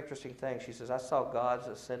some very interesting things. She says, I saw gods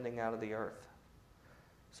ascending out of the earth.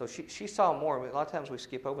 So she saw more. A lot of times we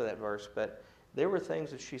skip over that verse, but there were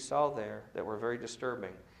things that she saw there that were very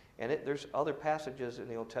disturbing. And there's other passages in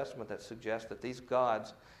the Old Testament that suggest that these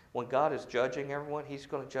gods, when God is judging everyone, He's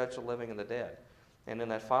going to judge the living and the dead. And in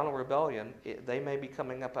that final rebellion, they may be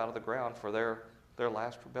coming up out of the ground for their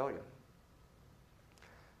last rebellion.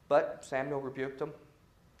 But Samuel rebuked them.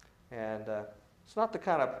 And it's not the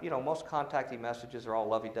kind of, most contacty messages are all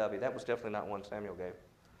lovey-dovey. That was definitely not one Samuel gave.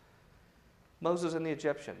 Moses and the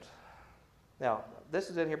Egyptians. Now, this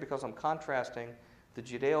is in here because I'm contrasting the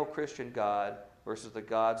Judeo-Christian God versus the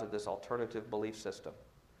gods of this alternative belief system.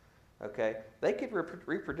 Okay? They could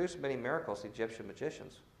reproduce many miracles, the Egyptian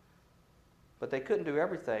magicians. But they couldn't do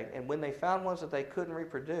everything. And when they found ones that they couldn't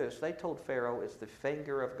reproduce, they told Pharaoh it's the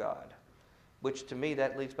finger of God. Which to me,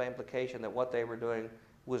 that leads by implication that what they were doing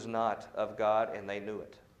was not of God, and they knew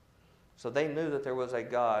it. So they knew that there was a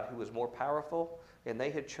God who was more powerful, and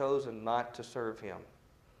they had chosen not to serve Him.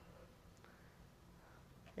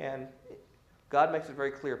 And God makes it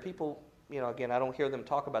very clear. People, again, I don't hear them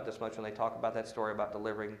talk about this much when they talk about that story about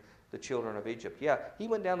delivering the children of Egypt. Yeah, He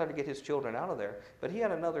went down there to get His children out of there, but He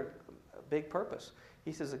had another big purpose.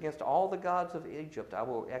 He says, against all the gods of Egypt, I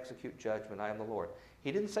will execute judgment. I am the Lord.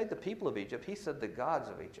 He didn't say the people of Egypt. He said the gods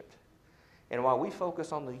of Egypt. And while we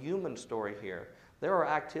focus on the human story here, there are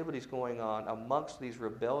activities going on amongst these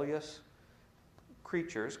rebellious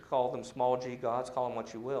creatures, call them small g gods, call them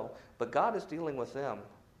what you will, but God is dealing with them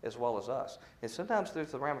as well as us. And sometimes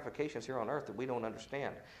there's the ramifications here on earth that we don't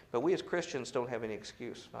understand. But we as Christians don't have any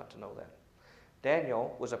excuse not to know that.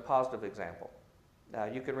 Daniel was a positive example.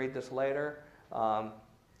 You can read this later.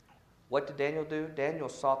 What did Daniel do? Daniel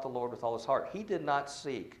sought the Lord with all his heart. He did not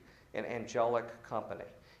seek an angelic company.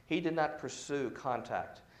 He did not pursue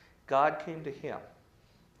contact. God came to him.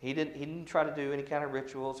 He didn't try to do any kind of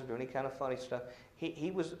rituals or do any kind of funny stuff.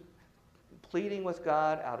 He was pleading with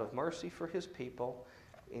God out of mercy for His people,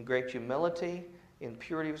 in great humility, in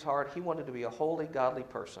purity of his heart. He wanted to be a holy, godly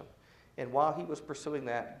person. And while he was pursuing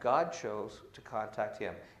that, God chose to contact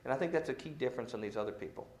him. And I think that's a key difference in these other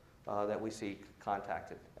people that we see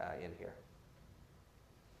contacted in here.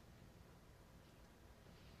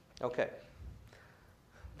 Okay.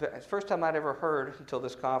 The first time I'd ever heard until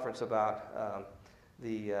this conference about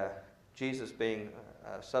Jesus being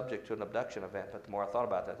subject to an abduction event, but the more I thought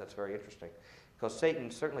about that, that's very interesting. Because Satan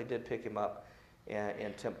certainly did pick him up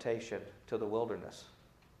in temptation to the wilderness.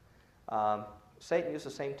 Satan used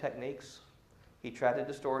the same techniques. He tried to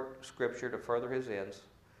distort Scripture to further his ends.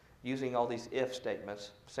 using all these if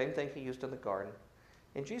statements. Same thing he used in the garden.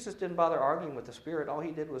 And Jesus didn't bother arguing with the Spirit. All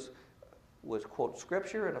he did was quote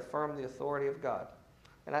Scripture and affirm the authority of God.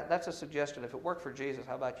 And that's a suggestion. If it worked for Jesus,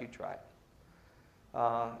 how about you try it?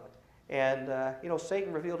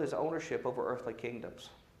 Satan revealed his ownership over earthly kingdoms.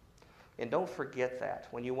 And don't forget that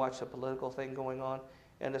when you watch the political thing going on.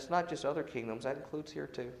 And it's not just other kingdoms. That includes here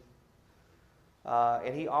too.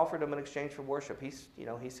 And he offered them in exchange for worship. He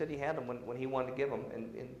said he had them when he wanted to give them.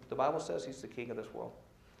 And the Bible says he's the king of this world.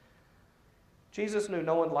 Jesus knew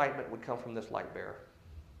no enlightenment would come from this light bearer.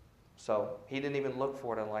 So he didn't even look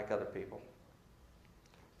for it unlike other people.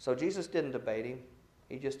 So Jesus didn't debate him.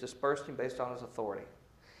 He just dispersed him based on his authority.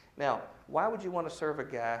 Now, why would you want to serve a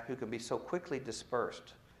guy who can be so quickly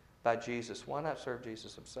dispersed by Jesus? Why not serve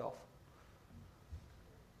Jesus himself?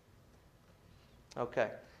 Okay,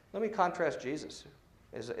 let me contrast Jesus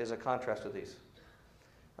as a contrast to these.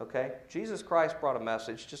 Okay, Jesus Christ brought a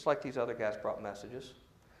message just like these other guys brought messages.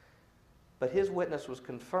 But his witness was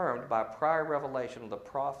confirmed by prior revelation of the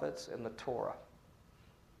prophets and the Torah.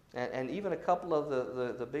 And even a couple of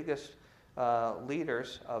the biggest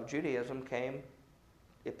leaders of Judaism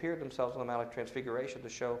appeared themselves on the Mount of Transfiguration to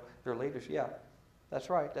show their leaders, yeah, that's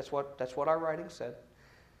right, that's what our writing said.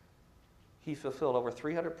 He fulfilled over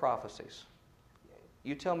 300 prophecies.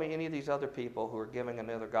 You tell me any of these other people who are giving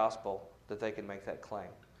another gospel that they can make that claim.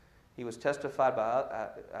 He was testified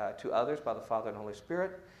to others by the Father and Holy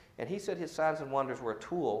Spirit. And he said his signs and wonders were a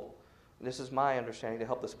tool, this is my understanding, to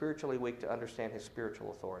help the spiritually weak to understand his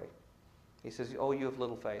spiritual authority. He says, oh, you have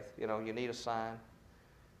little faith. You need a sign.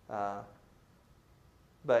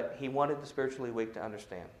 But he wanted the spiritually weak to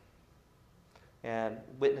understand. And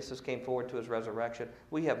witnesses came forward to his resurrection.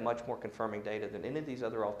 We have much more confirming data than any of these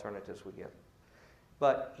other alternatives we give.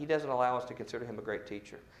 But he doesn't allow us to consider him a great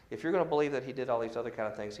teacher. If you're going to believe that he did all these other kind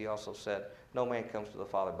of things, he also said, no man comes to the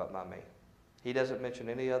Father but by me. He doesn't mention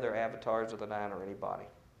any other avatars of the nine or anybody.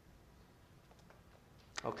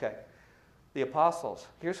 Okay. The apostles.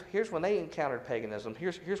 Here's when they encountered paganism.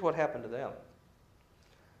 Here's what happened to them.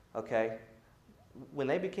 Okay. When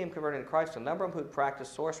they became converted to Christ, a number of them who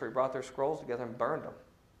practiced sorcery brought their scrolls together and burned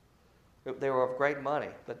them. They were of great money,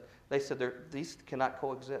 but they said these cannot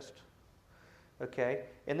coexist. Okay.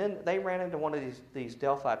 And then they ran into one of these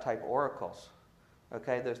Delphi-type oracles.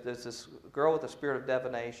 Okay. There's this girl with a spirit of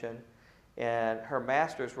divination. And her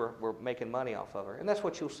masters were making money off of her. And that's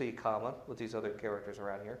what you'll see common with these other characters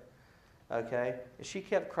around here. Okay? And she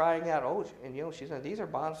kept crying out, she said, these are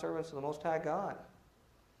bondservants of the Most High God.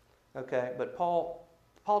 Okay? But Paul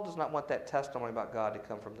does not want that testimony about God to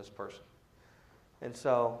come from this person. And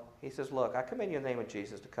so he says, look, I command you in the name of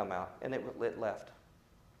Jesus to come out. And it left.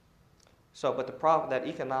 So, but the problem, that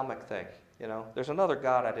economic thing, there's another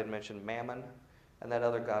God I didn't mention, Mammon. And that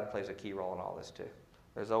other God plays a key role in all this too.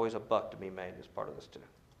 There's always a buck to be made as part of this too.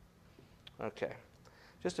 Okay.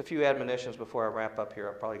 Just a few admonitions before I wrap up here.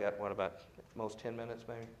 I've probably got, about most 10 minutes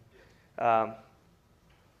maybe.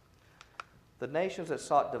 The nations that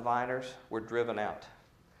sought diviners were driven out.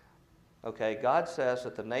 Okay, God says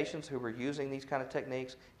that the nations who were using these kind of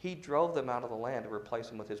techniques, he drove them out of the land to replace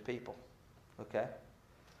them with his people. Okay?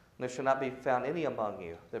 There shall not be found any among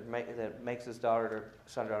you that makes his son or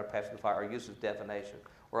daughter pass through the fire or uses divination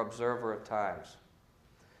or observer of times.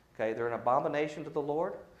 Okay, they're an abomination to the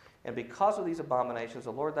Lord, and because of these abominations,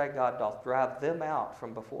 the Lord thy God doth drive them out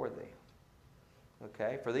from before thee.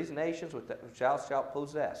 Okay, for these nations which thou shalt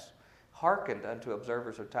possess, hearkened unto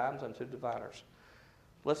observers of times, unto diviners.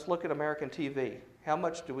 Let's look at American TV. How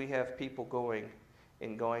much do we have people going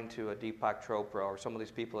to a Deepak Chopra or some of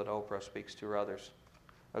these people that Oprah speaks to or others?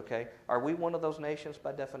 Okay, are we one of those nations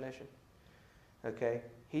by definition? Okay,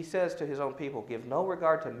 he says to his own people, give no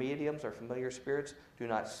regard to mediums or familiar spirits. Do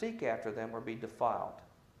not seek after them or be defiled.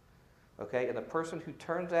 Okay, and the person who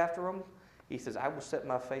turns after them, he says, I will set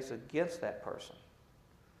my face against that person.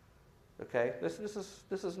 Okay, this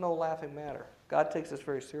is no laughing matter. God takes this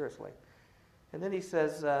very seriously. And then he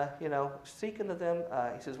says, seek unto them.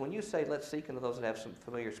 He says, when you say, let's seek unto those that have some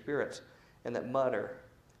familiar spirits and that mutter,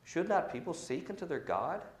 should not people seek unto their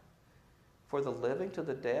God? For the living, to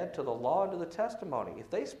the dead, to the law, and to the testimony. If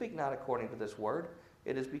they speak not according to this word,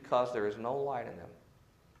 it is because there is no light in them.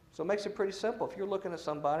 So it makes it pretty simple. If you're looking at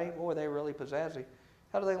somebody, boy, they really pizzazzy.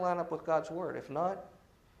 How do they line up with God's word? If not,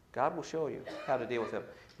 God will show you how to deal with them.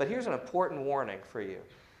 But here's an important warning for you.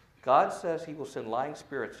 God says he will send lying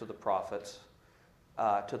spirits to the prophets,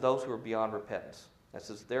 to those who are beyond repentance. It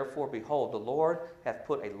says, therefore, behold, the Lord hath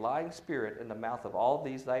put a lying spirit in the mouth of all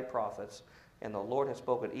these thy prophets, and the Lord has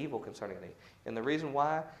spoken evil concerning thee. And the reason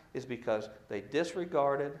why is because they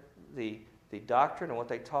disregarded the the doctrine and what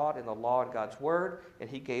they taught in the law and God's word, and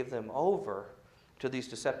he gave them over to these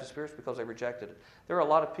deceptive spirits because they rejected it. There are a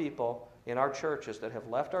lot of people in our churches that have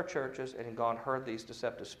left our churches and gone heard these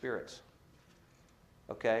deceptive spirits.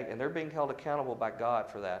 Okay? And they're being held accountable by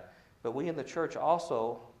God for that. But we in the church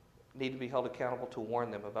also need to be held accountable to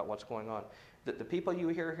warn them about what's going on. The people you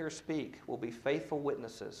hear here speak will be faithful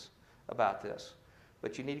witnesses about this.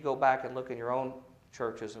 But you need to go back and look in your own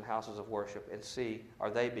churches and houses of worship and see,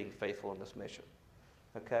 are they being faithful in this mission?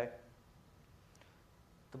 Okay?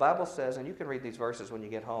 The Bible says, and you can read these verses when you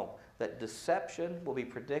get home, that deception will be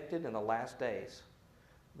predicted in the last days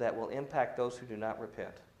that will impact those who do not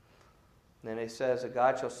repent. And then it says that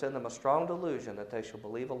God shall send them a strong delusion that they shall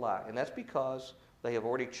believe a lie. And that's because they have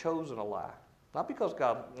already chosen a lie. Not because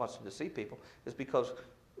God wants to deceive people. It's because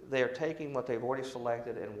they are taking what they've already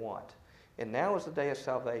selected and want. And now is the day of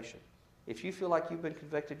salvation. If you feel like you've been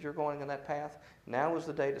convicted, you're going in that path, now is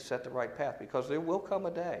the day to set the right path, because there will come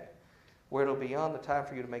a day where it'll be beyond the time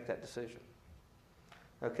for you to make that decision.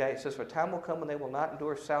 Okay, it says, for time will come when they will not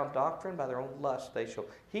endure sound doctrine. By their own lust they shall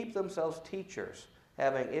heap themselves teachers,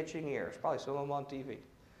 having itching ears. Probably some of them on TV.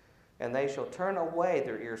 And they shall turn away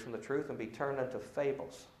their ears from the truth and be turned into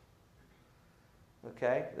fables.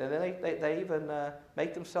 Okay, and then they even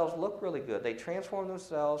make themselves look really good. They transform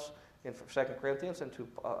themselves, in 2 Corinthians, into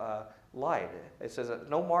light. It says that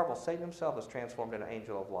no marvel, Satan himself is transformed into an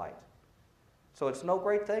angel of light. So it's no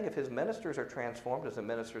great thing if his ministers are transformed as the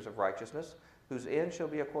ministers of righteousness, whose end shall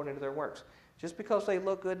be according to their works. Just because they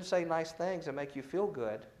look good and say nice things and make you feel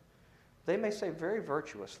good, they may say very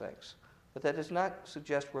virtuous things, but that does not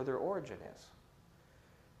suggest where their origin is.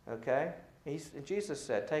 Okay? Jesus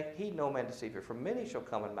said, take heed no man deceive you, for many shall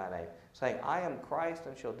come in my name, saying, I am Christ,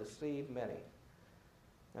 and shall deceive many.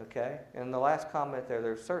 Okay? And the last comment there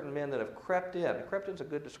are certain men that have crept in. Crept in is a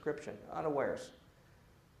good description, unawares.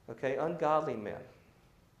 Okay? Ungodly men.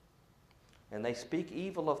 And they speak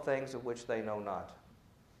evil of things of which they know not.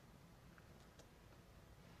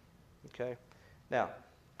 Okay? Now,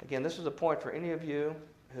 again, this is a point for any of you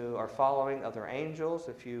who are following other angels,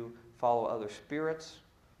 if you follow other spirits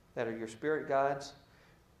that are your spirit guides.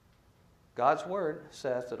 God's Word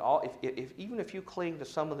says that even if you cling to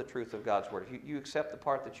some of the truth of God's Word, if you accept the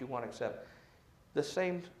part that you want to accept, the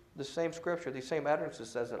same Scripture, these same utterances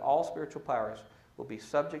says that all spiritual powers will be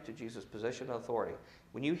subject to Jesus' position and authority.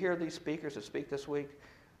 When you hear these speakers that speak this week,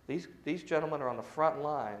 these gentlemen are on the front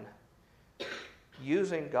line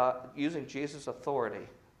using Jesus' authority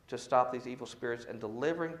to stop these evil spirits and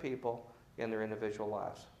delivering people in their individual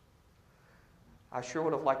lives. I sure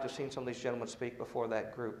would have liked to have seen some of these gentlemen speak before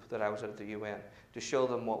that group that I was at the UN to show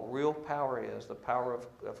them what real power is, the power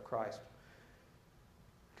of Christ.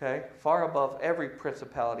 Okay? Far above every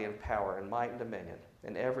principality and power and might and dominion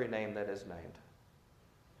and every name that is named.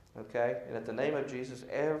 Okay? And at the name of Jesus,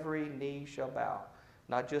 every knee shall bow.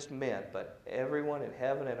 Not just men, but everyone in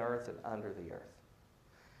heaven and earth and under the earth.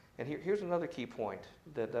 And here's another key point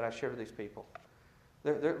that I share with these people.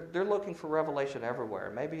 They're looking for revelation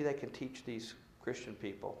everywhere. Maybe they can teach these Christian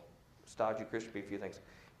people, stodgy Christian people, a few things.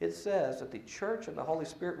 It says that the church and the Holy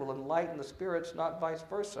Spirit will enlighten the spirits, not vice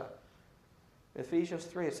versa. In Ephesians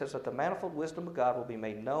 3, it says that the manifold wisdom of God will be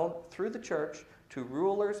made known through the church to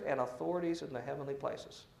rulers and authorities in the heavenly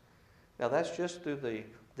places. Now, that's just through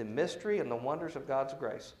the mystery and the wonders of God's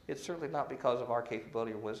grace. It's certainly not because of our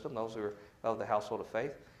capability or wisdom, those who are of the household of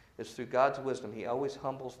faith. It's through God's wisdom. He always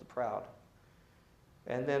humbles the proud.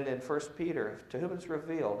 And then in 1 Peter, to whom it's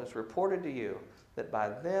revealed, it's reported to you that by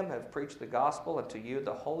them have preached the gospel, and to you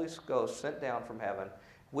the Holy Ghost sent down from heaven,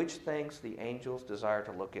 which things the angels desire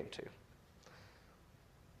to look into.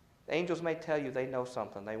 Angels may tell you they know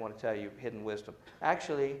something. They want to tell you hidden wisdom.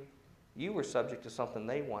 Actually, you were subject to something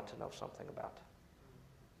they want to know something about.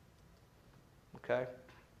 Okay?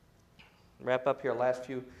 Wrap up here, last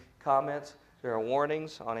few comments. There are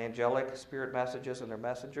warnings on angelic spirit messages and their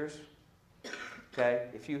messengers. Okay?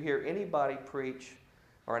 If you hear anybody preach,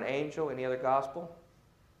 or an angel, any other gospel,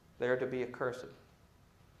 they're to be accursed.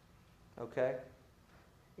 Okay?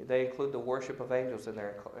 They include the worship of angels in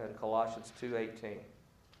there in Colossians 2:18.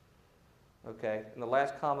 Okay? And the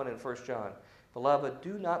last comment in 1 John. Beloved,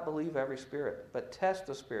 do not believe every spirit, but test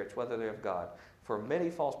the spirits, whether they're of God. For many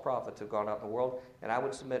false prophets have gone out in the world, and I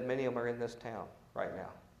would submit many of them are in this town right now.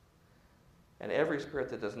 And every spirit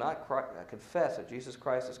that does not confess that Jesus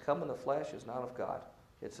Christ has come in the flesh is not of God.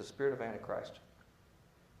 It's the spirit of Antichrist.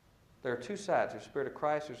 There are two sides. There's the spirit of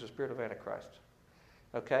Christ, there's the spirit of Antichrist.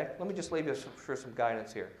 Okay? Let me just leave you for some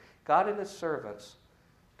guidance here. God and His servants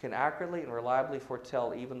can accurately and reliably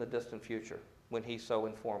foretell even the distant future when He so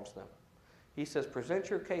informs them. He says, present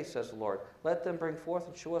your case, says the Lord. Let them bring forth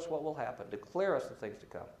and show us what will happen. Declare us the things to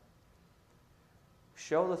come.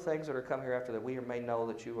 Show the things that are come hereafter, that we may know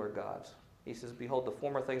that you are God's. He says, behold, the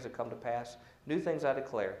former things have come to pass. New things I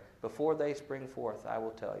declare. Before they spring forth, I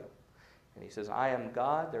will tell you. And he says, I am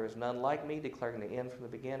God. There is none like me, declaring the end from the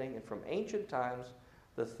beginning, and from ancient times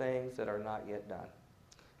the things that are not yet done.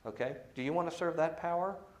 Okay? Do you want to serve that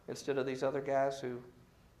power instead of these other guys who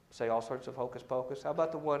say all sorts of hocus pocus? How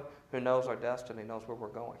about the one who knows our destiny, knows where we're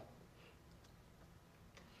going?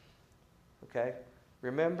 Okay?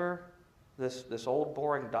 Remember, this old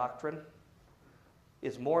boring doctrine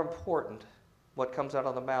is more important, what comes out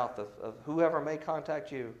of the mouth of whoever may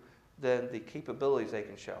contact you, than the capabilities they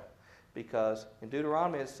can show. Because in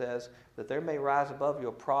Deuteronomy it says that there may rise above you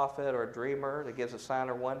a prophet or a dreamer that gives a sign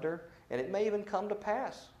or wonder, and it may even come to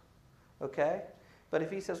pass. Okay? But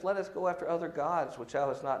if he says, let us go after other gods which thou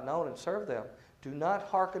hast not known and serve them, do not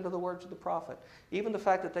hearken to the words of the prophet. Even the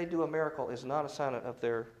fact that they do a miracle is not a sign of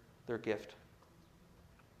their gift.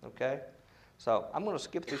 Okay? So I'm going to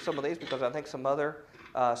skip through some of these because I think some other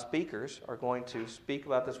speakers are going to speak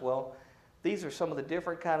about this well. These are some of the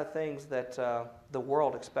different kind of things that the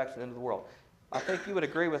world expects into the world. I think you would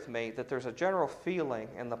agree with me that there's a general feeling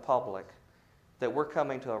in the public that we're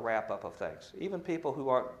coming to a wrap-up of things. Even people who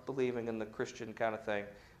aren't believing in the Christian kind of thing,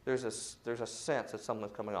 there's a sense that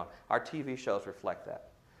something's coming on. Our TV shows reflect that,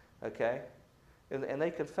 okay? And they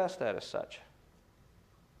confess that as such,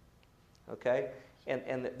 okay?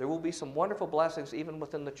 And there will be some wonderful blessings even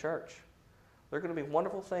within the church. There are going to be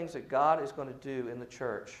wonderful things that God is going to do in the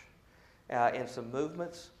church, and some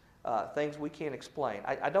movements, things we can't explain.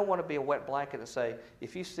 I don't want to be a wet blanket and say,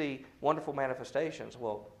 if you see wonderful manifestations,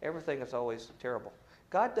 well, everything is always terrible.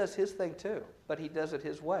 God does his thing too, but he does it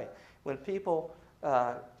his way. When people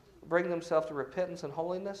bring themselves to repentance and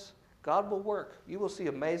holiness, God will work. You will see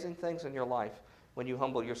amazing things in your life when you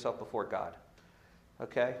humble yourself before God.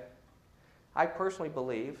 Okay? I personally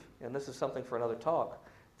believe, and this is something for another talk,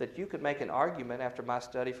 that you could make an argument after my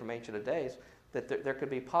study from Ancient Days that there could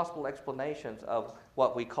be possible explanations of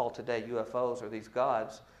what we call today UFOs or these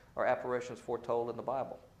gods or apparitions foretold in the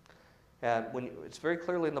Bible. And it's very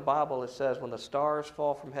clearly in the Bible, it says when the stars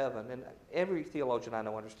fall from heaven, and every theologian I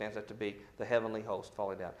know understands that to be the heavenly host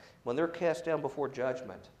falling down. When they're cast down before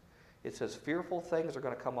judgment, it says fearful things are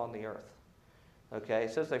going to come on the earth. Okay,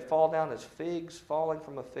 it says they fall down as figs falling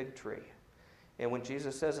from a fig tree. And when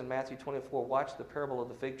Jesus says in Matthew 24, watch the parable of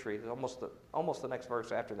the fig tree, almost the next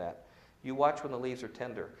verse after that, you watch when the leaves are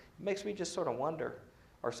tender. It makes me just sort of wonder,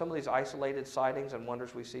 are some of these isolated sightings and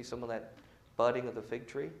wonders we see some of that budding of the fig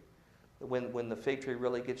tree? When the fig tree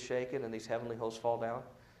really gets shaken and these heavenly hosts fall down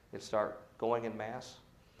and start going in mass?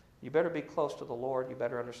 You better be close to the Lord. You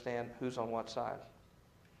better understand who's on what side.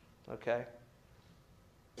 Okay?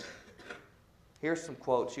 Here's some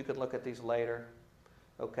quotes. You can look at these later.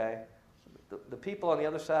 Okay? The people on the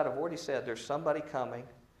other side have already said there's somebody coming.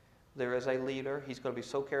 There is a leader. He's going to be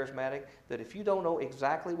so charismatic that if you don't know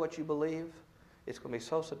exactly what you believe, it's going to be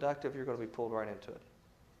so seductive you're going to be pulled right into it.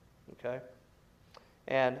 Okay?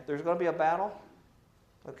 And there's going to be a battle.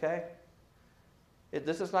 Okay?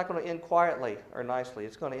 This is not going to end quietly or nicely.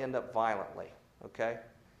 It's going to end up violently. Okay?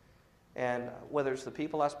 And whether it's the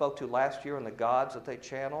people I spoke to last year and the gods that they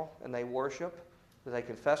channel and they worship, that they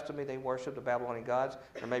confess to me they worship the Babylonian gods,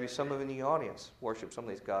 or maybe some of you in the audience worship some of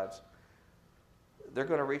these gods, they're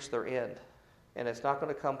going to reach their end. And it's not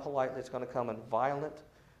going to come politely. It's going to come in violent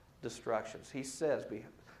destructions. He says,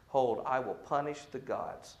 behold, I will punish the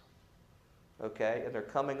gods. Okay? And they're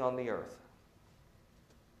coming on the earth.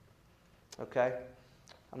 Okay?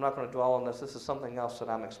 I'm not going to dwell on this. This is something else that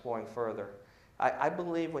I'm exploring further. I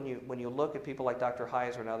believe when you look at people like Dr.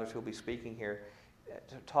 Heiser and others who will be speaking here,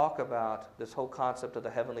 to talk about this whole concept of the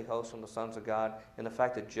heavenly hosts and the sons of God and the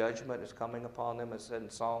fact that judgment is coming upon them, as said in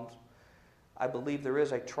Psalms, I believe there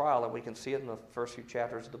is a trial, and we can see it in the first few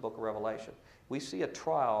chapters of the book of Revelation. We see a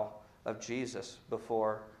trial of Jesus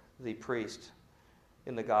before the priest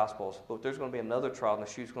in the Gospels, but there's going to be another trial, and the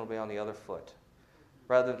shoe's going to be on the other foot.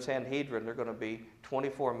 Rather than Sanhedrin, there are going to be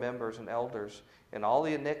 24 members and elders, and all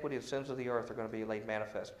the iniquity and sins of the earth are going to be laid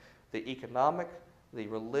manifest. The economic, the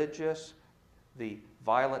religious, the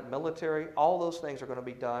violent military, all those things are going to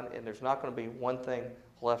be done, and there's not going to be one thing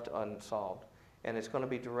left unsolved. And it's going to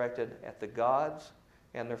be directed at the gods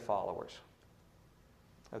and their followers.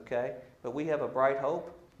 Okay? But we have a bright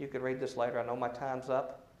hope. You can read this later. I know my time's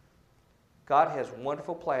up. God has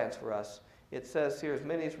wonderful plans for us. It says here, as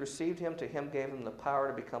many as received him, to him gave them the power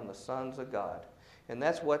to become the sons of God. And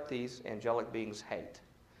that's what these angelic beings hate,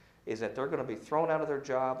 is that they're going to be thrown out of their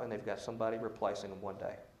job and they've got somebody replacing them one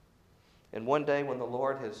day. And one day when the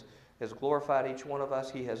Lord has has glorified each one of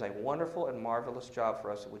us. He has a wonderful and marvelous job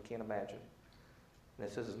for us that we can't imagine. And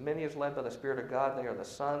it says, as many as led by the Spirit of God, they are the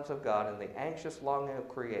sons of God, and the anxious longing of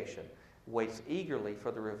creation waits eagerly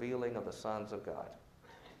for the revealing of the sons of God.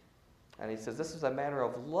 And he says, this is a manner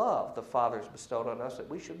of love the Father has bestowed on us, that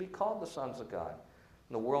we should be called the sons of God.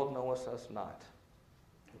 And the world knoweth us not.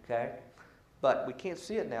 Okay? But we can't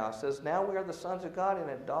see it now. It says, now we are the sons of God, and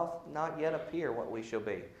it doth not yet appear what we shall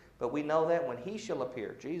be. But we know that when he shall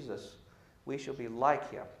appear, Jesus, we shall be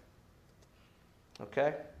like him.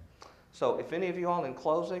 Okay? So if any of you all, in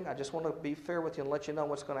closing, I just want to be fair with you and let you know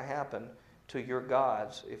what's going to happen to your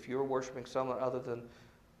gods if you're worshiping someone other than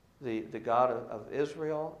the God of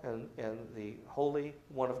Israel and the Holy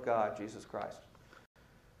One of God, Jesus Christ.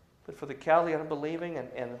 But for the cowardly, unbelieving,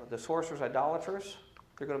 and the sorcerers, idolaters,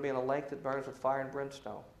 they're going to be in a lake that burns with fire and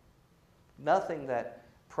brimstone. Nothing that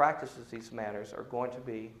practices these matters are going to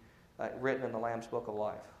be written in the Lamb's Book of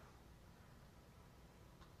Life.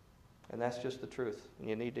 And that's just the truth, and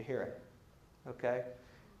you need to hear it. Okay?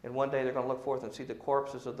 And one day they're going to look forth and see the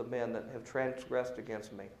corpses of the men that have transgressed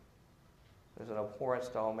against me. There's an abhorrence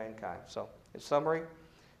to all mankind. So, in summary,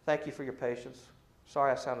 thank you for your patience.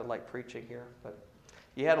 Sorry I sounded like preaching here, but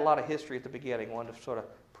you had a lot of history at the beginning. I wanted to sort of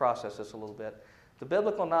process this a little bit. The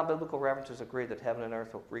biblical and non-biblical references agree that heaven and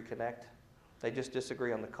earth will reconnect. They just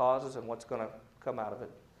disagree on the causes and what's going to come out of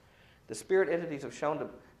it. The spirit entities have shown to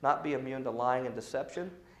not be immune to lying and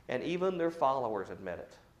deception, and even their followers admit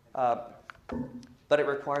it. But it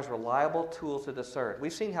requires reliable tools to discern.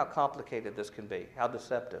 We've seen how complicated this can be, how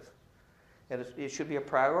deceptive. And it should be a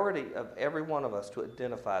priority of every one of us to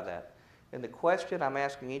identify that. And the question I'm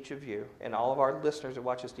asking each of you and all of our listeners that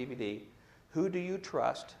watch this DVD, who do you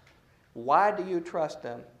trust? Why do you trust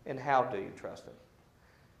them? And how do you trust them?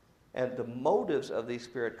 And the motives of these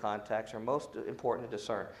spirit contacts are most important to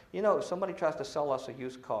discern. You know, if somebody tries to sell us a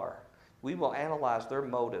used car, we will analyze their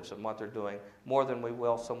motives and what they're doing more than we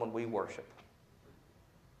will someone we worship.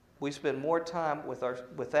 We spend more time with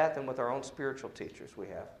that than with our own spiritual teachers we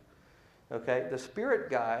have. Okay? The spirit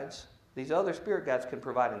guides, these other spirit guides can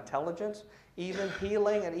provide intelligence, even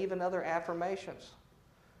healing, and even other affirmations.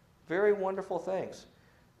 Very wonderful things.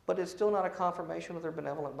 But it's still not a confirmation of their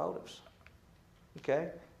benevolent motives. Okay?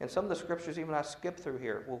 And some of the scriptures even I skipped through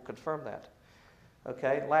here will confirm that.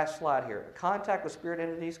 Okay? Last slide here. Contact with spirit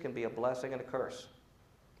entities can be a blessing and a curse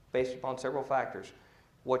based upon several factors.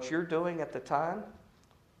 What you're doing at the time,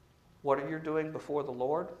 what are you doing before the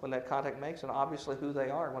Lord when that contact makes, and obviously who they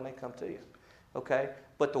are when they come to you. Okay?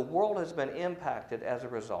 But the world has been impacted as a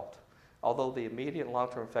result, although the immediate and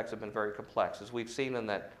long-term effects have been very complex, as we've seen in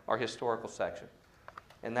our historical section.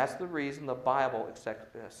 And that's the reason the Bible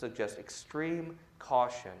suggests extreme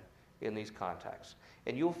caution in these contacts.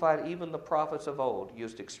 And you'll find even the prophets of old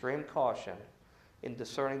used extreme caution in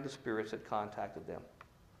discerning the spirits that contacted them.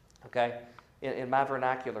 Okay? In my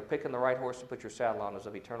vernacular, picking the right horse to put your saddle on is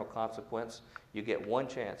of eternal consequence. You get one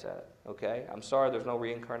chance at it. Okay? I'm sorry there's no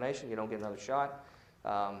reincarnation. You don't get another shot.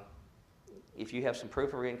 If you have some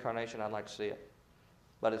proof of reincarnation, I'd like to see it.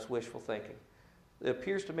 But it's wishful thinking. It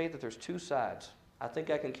appears to me that there's two sides. I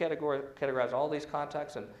think I can categorize all these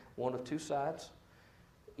contacts in one of two sides.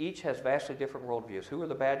 Each has vastly different worldviews. Who are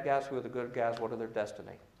the bad guys? Who are the good guys? What are their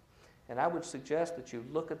destiny? And I would suggest that you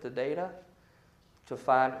look at the data to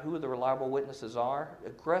find who the reliable witnesses are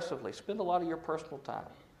aggressively. Spend a lot of your personal time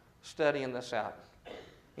studying this out,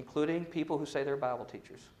 including people who say they're Bible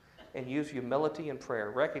teachers. And use humility and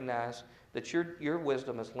prayer. Recognize that your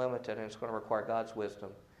wisdom is limited and it's going to require God's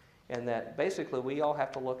wisdom. And that basically we all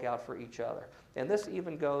have to look out for each other. And this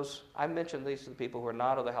even goes, I mentioned these to the people who are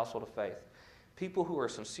not of the household of faith. People who are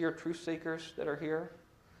sincere truth seekers that are here.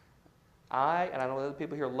 And I know other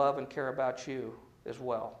people here love and care about you as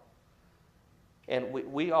well. And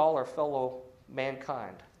we all are fellow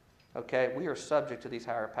mankind. Okay? We are subject to these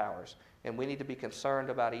higher powers. And we need to be concerned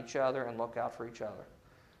about each other and look out for each other.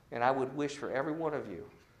 And I would wish for every one of you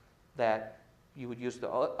that you would use the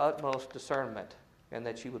utmost discernment and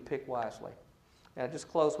that you would pick wisely. And I just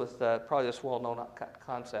close with probably this well-known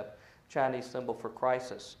concept, Chinese symbol for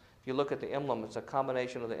crisis. If you look at the emblem, it's a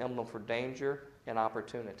combination of the emblem for danger and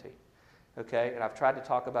opportunity. Okay? And I've tried to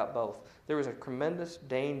talk about both. There is a tremendous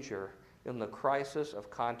danger in the crisis of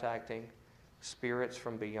contacting spirits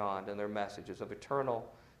from beyond and their messages of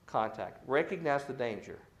eternal contact. Recognize the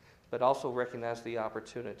danger, but also recognize the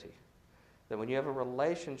opportunity. That when you have a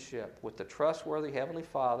relationship with the trustworthy Heavenly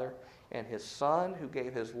Father and His Son who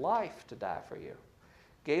gave His life to die for you,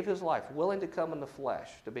 gave His life, willing to come in the flesh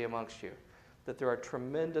to be amongst you, that there are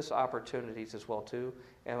tremendous opportunities as well too,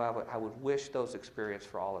 and I would wish those experiences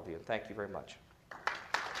for all of you. And thank you very much.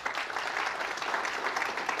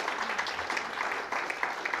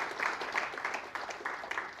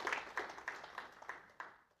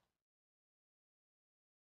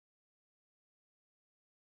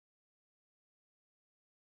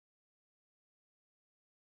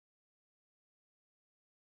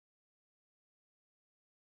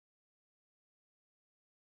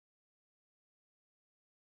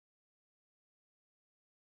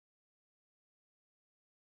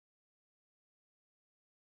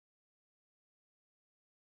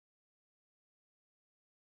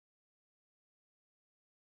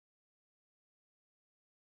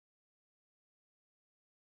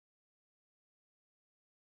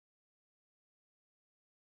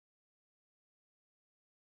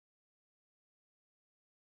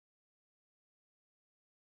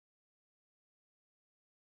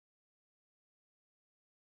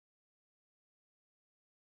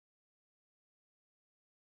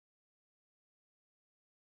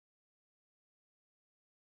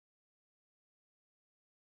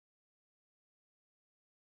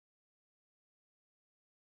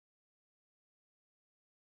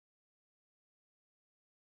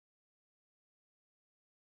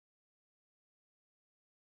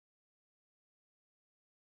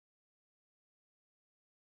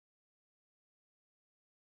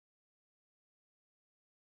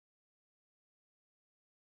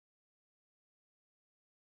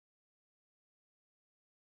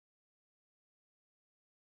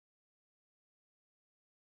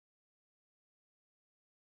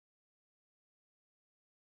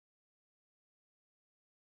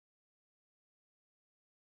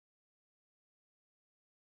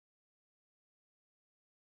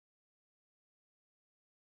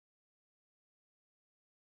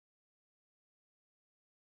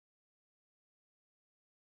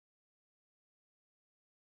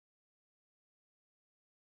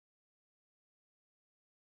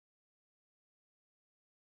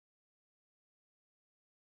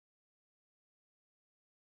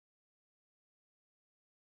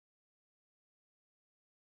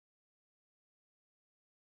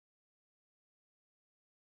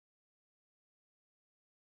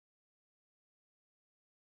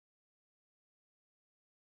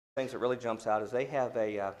 Things that really jumps out is they have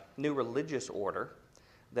a new religious order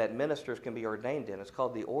that ministers can be ordained in. It's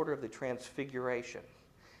called the Order of the Transfiguration.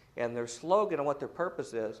 And their slogan and what their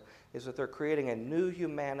purpose is that they're creating a new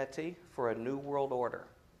humanity for a new world order,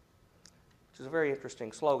 which is a very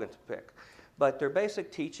interesting slogan to pick. But their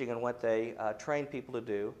basic teaching and what they train people to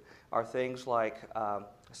do are things like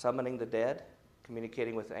summoning the dead,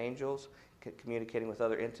 communicating with angels, communicating with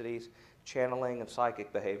other entities, channeling and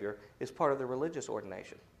psychic behavior is part of the religious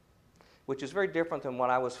ordination, which is very different than what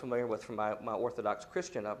I was familiar with from my Orthodox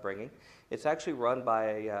Christian upbringing. It's actually run by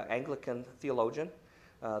an Anglican theologian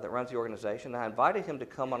that runs the organization. I invited him to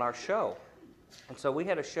come on our show. And so we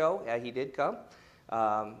had a show. He did come.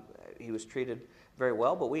 He was treated very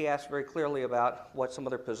well, but we asked very clearly about what some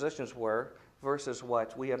of their positions were versus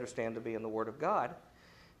what we understand to be in the Word of God.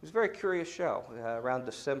 It was a very curious show around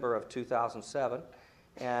December of 2007,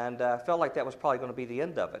 and felt like that was probably going to be the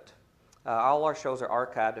end of it. All our shows are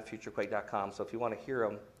archived at futurequake.com, so if you want to hear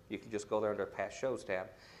them, you can just go there under the Past Shows tab.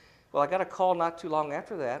 Well, I got a call not too long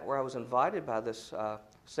after that where I was invited by this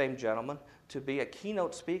same gentleman to be a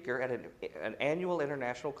keynote speaker at an annual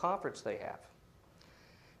international conference they have.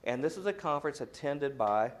 And this is a conference attended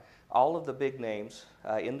by all of the big names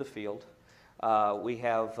in the field. We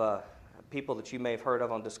have people that you may have heard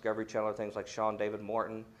of on Discovery Channel, things like Sean David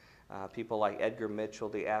Morton, people like Edgar Mitchell,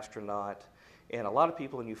 the astronaut, and a lot of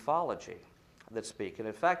people in ufology that speak. And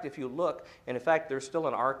in fact, if you look, and in fact, there's still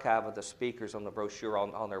an archive of the speakers on the brochure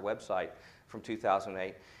on their website from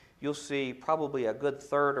 2008, you'll see probably a good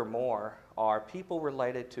third or more are people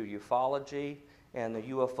related to ufology and the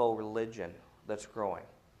UFO religion that's growing.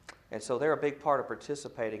 And so they're a big part of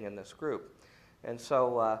participating in this group. And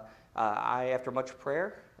so I, after much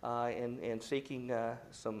prayer and seeking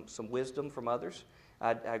some wisdom from others,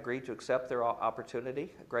 I agreed to accept their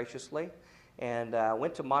opportunity graciously. And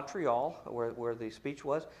went to Montreal, where the speech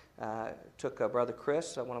was. Took Brother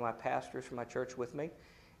Chris, one of my pastors from my church, with me.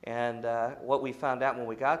 And what we found out when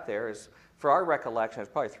we got there is, for our recollection,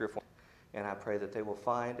 it's probably 3 or 4. And I pray that they will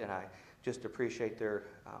find, and I just appreciate their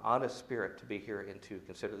honest spirit to be here and to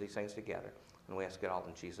consider these things together. And we ask it all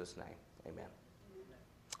in Jesus' name. Amen.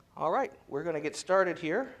 All right, we're going to get started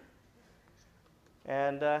here.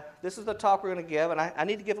 And this is the talk we're going to give. And I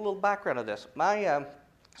need to give a little background of this. My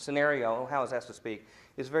scenario, how I was asked to speak,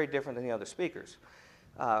 is very different than the other speakers.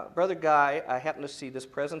 Brother Guy, I happened to see this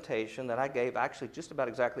presentation that I gave actually just about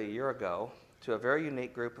exactly a year ago to a very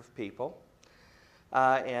unique group of people.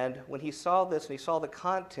 And when he saw this and he saw the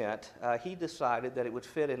content, he decided that it would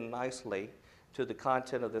fit in nicely to the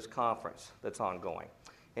content of this conference that's ongoing.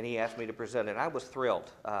 And he asked me to present it. And I was thrilled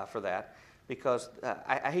for that because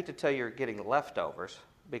I hate to tell you you're getting leftovers,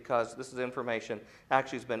 because this is information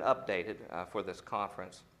actually has been updated for this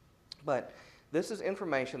conference. But this is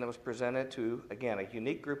information that was presented to, again, a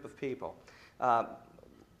unique group of people. I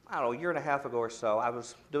don't know, a year and a half ago or so, I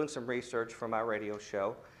was doing some research for my radio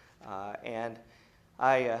show, and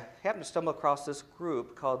I happened to stumble across this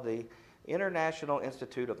group called the International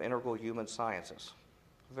Institute of Integral Human Sciences.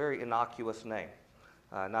 Very innocuous name,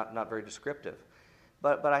 not very descriptive.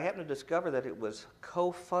 But I happened to discover that it was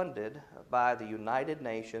co-funded by the United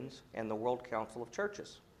Nations and the World Council of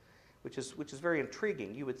Churches, which is very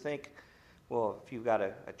intriguing. You would think, well, if you've got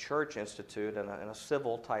a church institute and a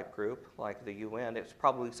civil type group like the UN, it's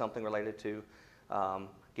probably something related to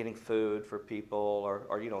getting food for people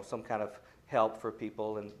or some kind of help for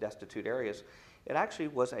people in destitute areas. It actually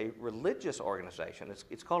was a religious organization.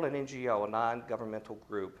 It's called an NGO, a non-governmental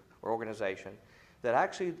group or organization, that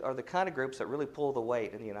actually are the kind of groups that really pull the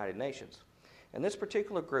weight in the United Nations. And this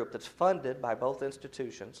particular group that's funded by both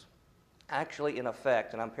institutions, actually in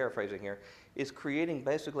effect, and I'm paraphrasing here, is creating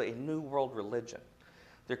basically a new world religion.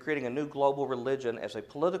 They're creating a new global religion as a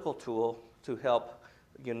political tool to help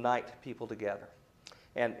unite people together.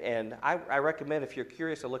 And I recommend, if you're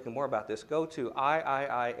curious or looking more about this, go to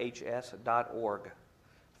iiihs.org,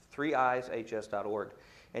 3ishs.org,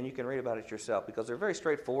 and you can read about it yourself, because they're very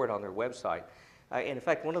straightforward on their website. And in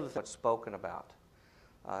fact, one of the things spoken about,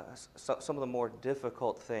 some of the more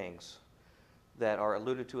difficult things that are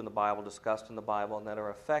alluded to in the Bible, discussed in the Bible, and that are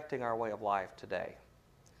affecting our way of life today.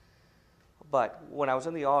 But when I was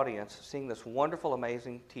in the audience, seeing this wonderful,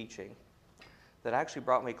 amazing teaching that actually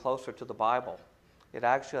brought me closer to the Bible, it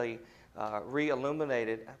actually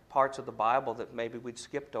re-illuminated parts of the Bible that maybe we'd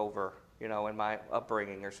skipped over, in my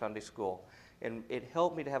upbringing or Sunday school. And it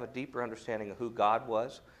helped me to have a deeper understanding of who God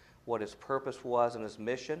was, what his purpose was and his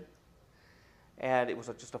mission. And it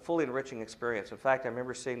was just a fully enriching experience. In fact, I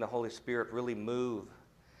remember seeing the Holy Spirit really move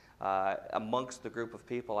amongst the group of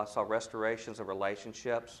people. I saw restorations of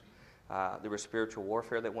relationships. There was spiritual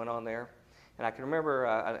warfare that went on there. And I can remember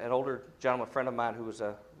an older gentleman, a friend of mine who was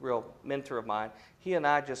a real mentor of mine, he and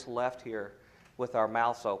I just left here with our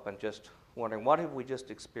mouths open, just wondering, what have we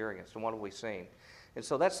just experienced and what have we seen? And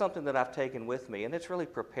so that's something that I've taken with me, and it's really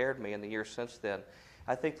prepared me in the years since then.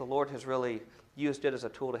 I think the Lord has really used it as a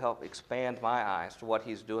tool to help expand my eyes to what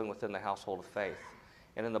He's doing within the household of faith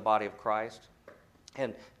and in the body of Christ.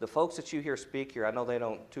 And the folks that you hear speak here, I know they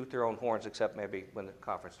don't toot their own horns except maybe when the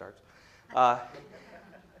conference starts.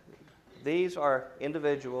 These are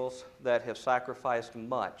individuals that have sacrificed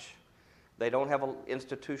much. They don't have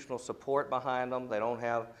institutional support behind them. They don't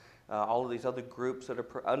have all of these other groups that are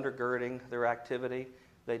undergirding their activity.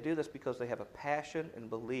 They do this because they have a passion and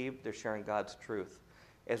believe they're sharing God's truth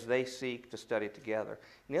as they seek to study together.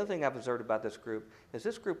 And the other thing I've observed about this group is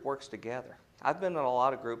this group works together. I've been in a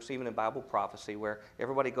lot of groups, even in Bible prophecy, where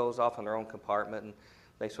everybody goes off in their own compartment and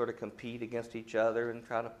they sort of compete against each other and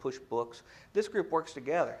try to push books. This group works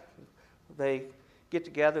together. They get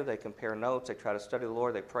together, they compare notes, they try to study the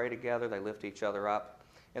Lord, they pray together, they lift each other up.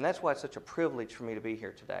 And that's why it's such a privilege for me to be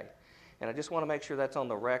here today. And I just want to make sure that's on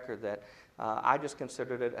the record that I just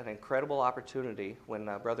considered it an incredible opportunity when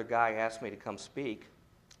Brother Guy asked me to come speak.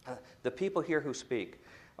 The people here who speak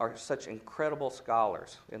are such incredible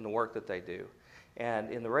scholars in the work that they do. And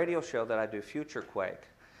in the radio show that I do, Future Quake,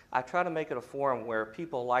 I try to make it a forum where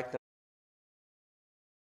people like them.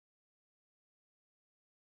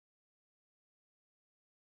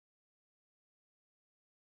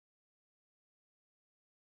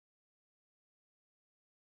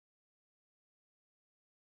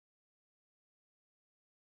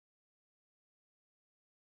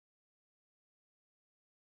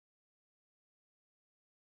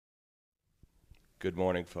 Good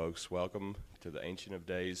morning, folks. Welcome to the Ancient of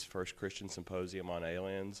Days First Christian Symposium on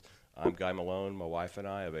Aliens. I'm Guy Malone. My wife and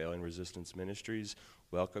I of Alien Resistance Ministries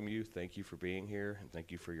welcome you. Thank you for being here, and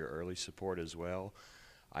thank you for your early support as well.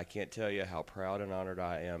 I can't tell you how proud and honored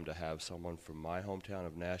I am to have someone from my hometown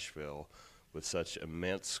of Nashville with such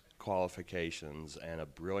immense qualifications and a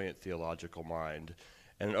brilliant theological mind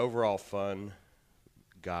and an overall fun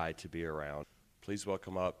guy to be around. Please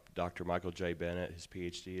welcome up Dr. Michael J. Bennett. His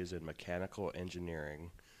PhD is in mechanical engineering,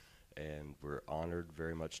 and we're honored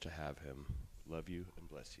very much to have him. Love you and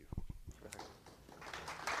bless you.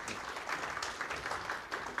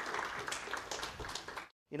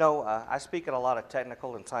 You know, I speak at a lot of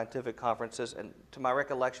technical and scientific conferences, and to my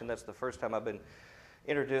recollection, that's the first time I've been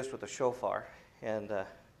introduced with a shofar, and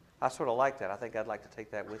I sort of like that. I think I'd like to take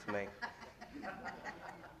that with me.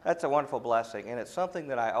 That's a wonderful blessing, and it's something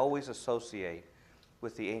that I always associate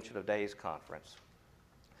with the Ancient of Days conference.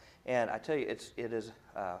 And I tell you, it is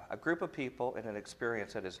a group of people and an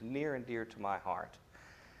experience that is near and dear to my heart.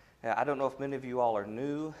 Now, I don't know if many of you all are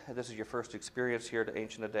new. This is your first experience here at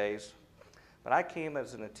Ancient of Days. But I came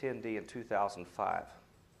as an attendee in 2005.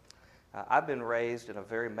 I've been raised in a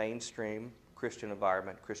very mainstream Christian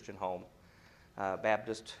environment, Christian home,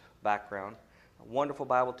 Baptist background, wonderful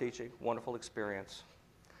Bible teaching, wonderful experience.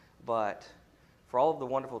 But for all of the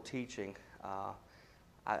wonderful teaching,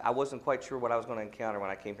 I wasn't quite sure what I was going to encounter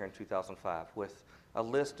when I came here in 2005 with a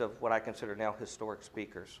list of what I consider now historic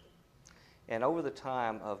speakers. And over the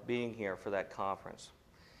time of being here for that conference,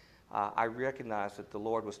 I recognized that the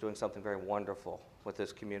Lord was doing something very wonderful with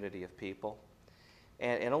this community of people.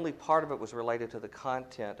 And only part of it was related to the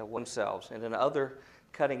content of themselves. And in other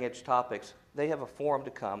cutting-edge topics, they have a forum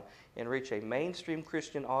to come and reach a mainstream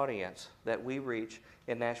Christian audience that we reach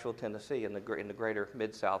in Nashville, Tennessee, in the greater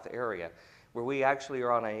Mid-South area, where we actually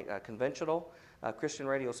are on a conventional Christian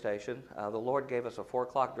radio station. The Lord gave us a 4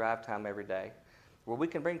 o'clock drive time every day, where we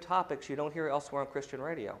can bring topics you don't hear elsewhere on Christian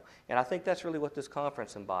radio. And I think that's really what this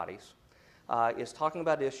conference embodies, is talking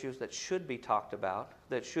about issues that should be talked about,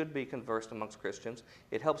 that should be conversed amongst Christians.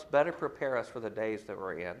 It helps better prepare us for the days that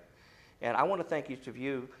we're in. And I want to thank each of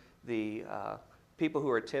you, the people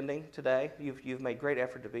who are attending today. You've made great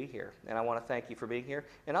effort to be here, and I want to thank you for being here.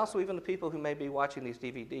 And also even the people who may be watching these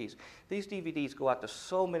DVDs. These DVDs go out to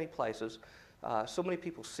so many places. So many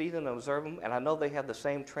people see them and observe them, and I know they have the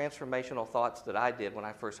same transformational thoughts that I did when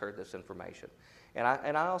I first heard this information. And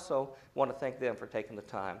I also want to thank them for taking the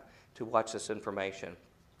time to watch this information,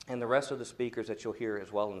 and the rest of the speakers that you'll hear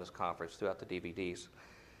as well in this conference throughout the DVDs.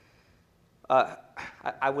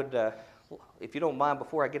 I would, if you don't mind,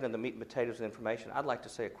 before I get into the meat and potatoes of the information, I'd like to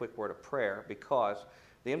say a quick word of prayer, because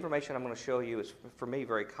the information I'm going to show you is, for me,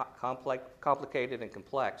 very complicated and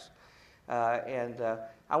complex. And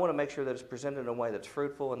I want to make sure that it's presented in a way that's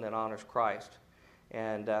fruitful and that honors Christ.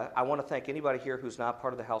 And I want to thank anybody here who's not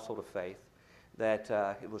part of the household of faith.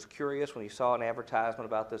 that it was curious when you saw an advertisement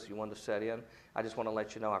about this, you wanted to set in. I just want to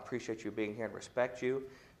let you know I appreciate you being here and respect you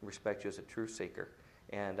as a truth seeker.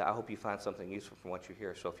 And I hope you find something useful from what you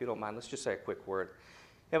hear. So if you don't mind, let's just say a quick word.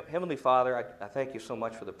 Heavenly Father, I thank you so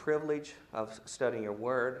much for the privilege of studying your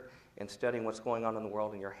word and studying what's going on in the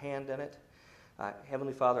world and your hand in it.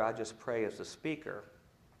 Heavenly Father, I just pray as the speaker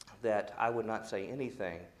that I would not say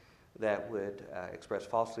anything that would express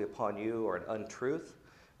falsely upon you or an untruth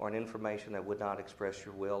or an information that would not express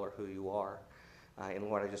your will or who you are. And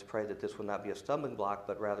Lord, I just pray that this would not be a stumbling block,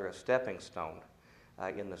 but rather a stepping stone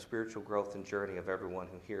in the spiritual growth and journey of everyone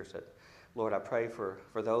who hears it. Lord, I pray for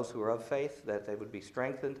those who are of faith that they would be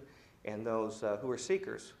strengthened, and those who are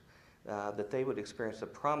seekers that they would experience the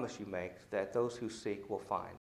promise you make that those who seek will find.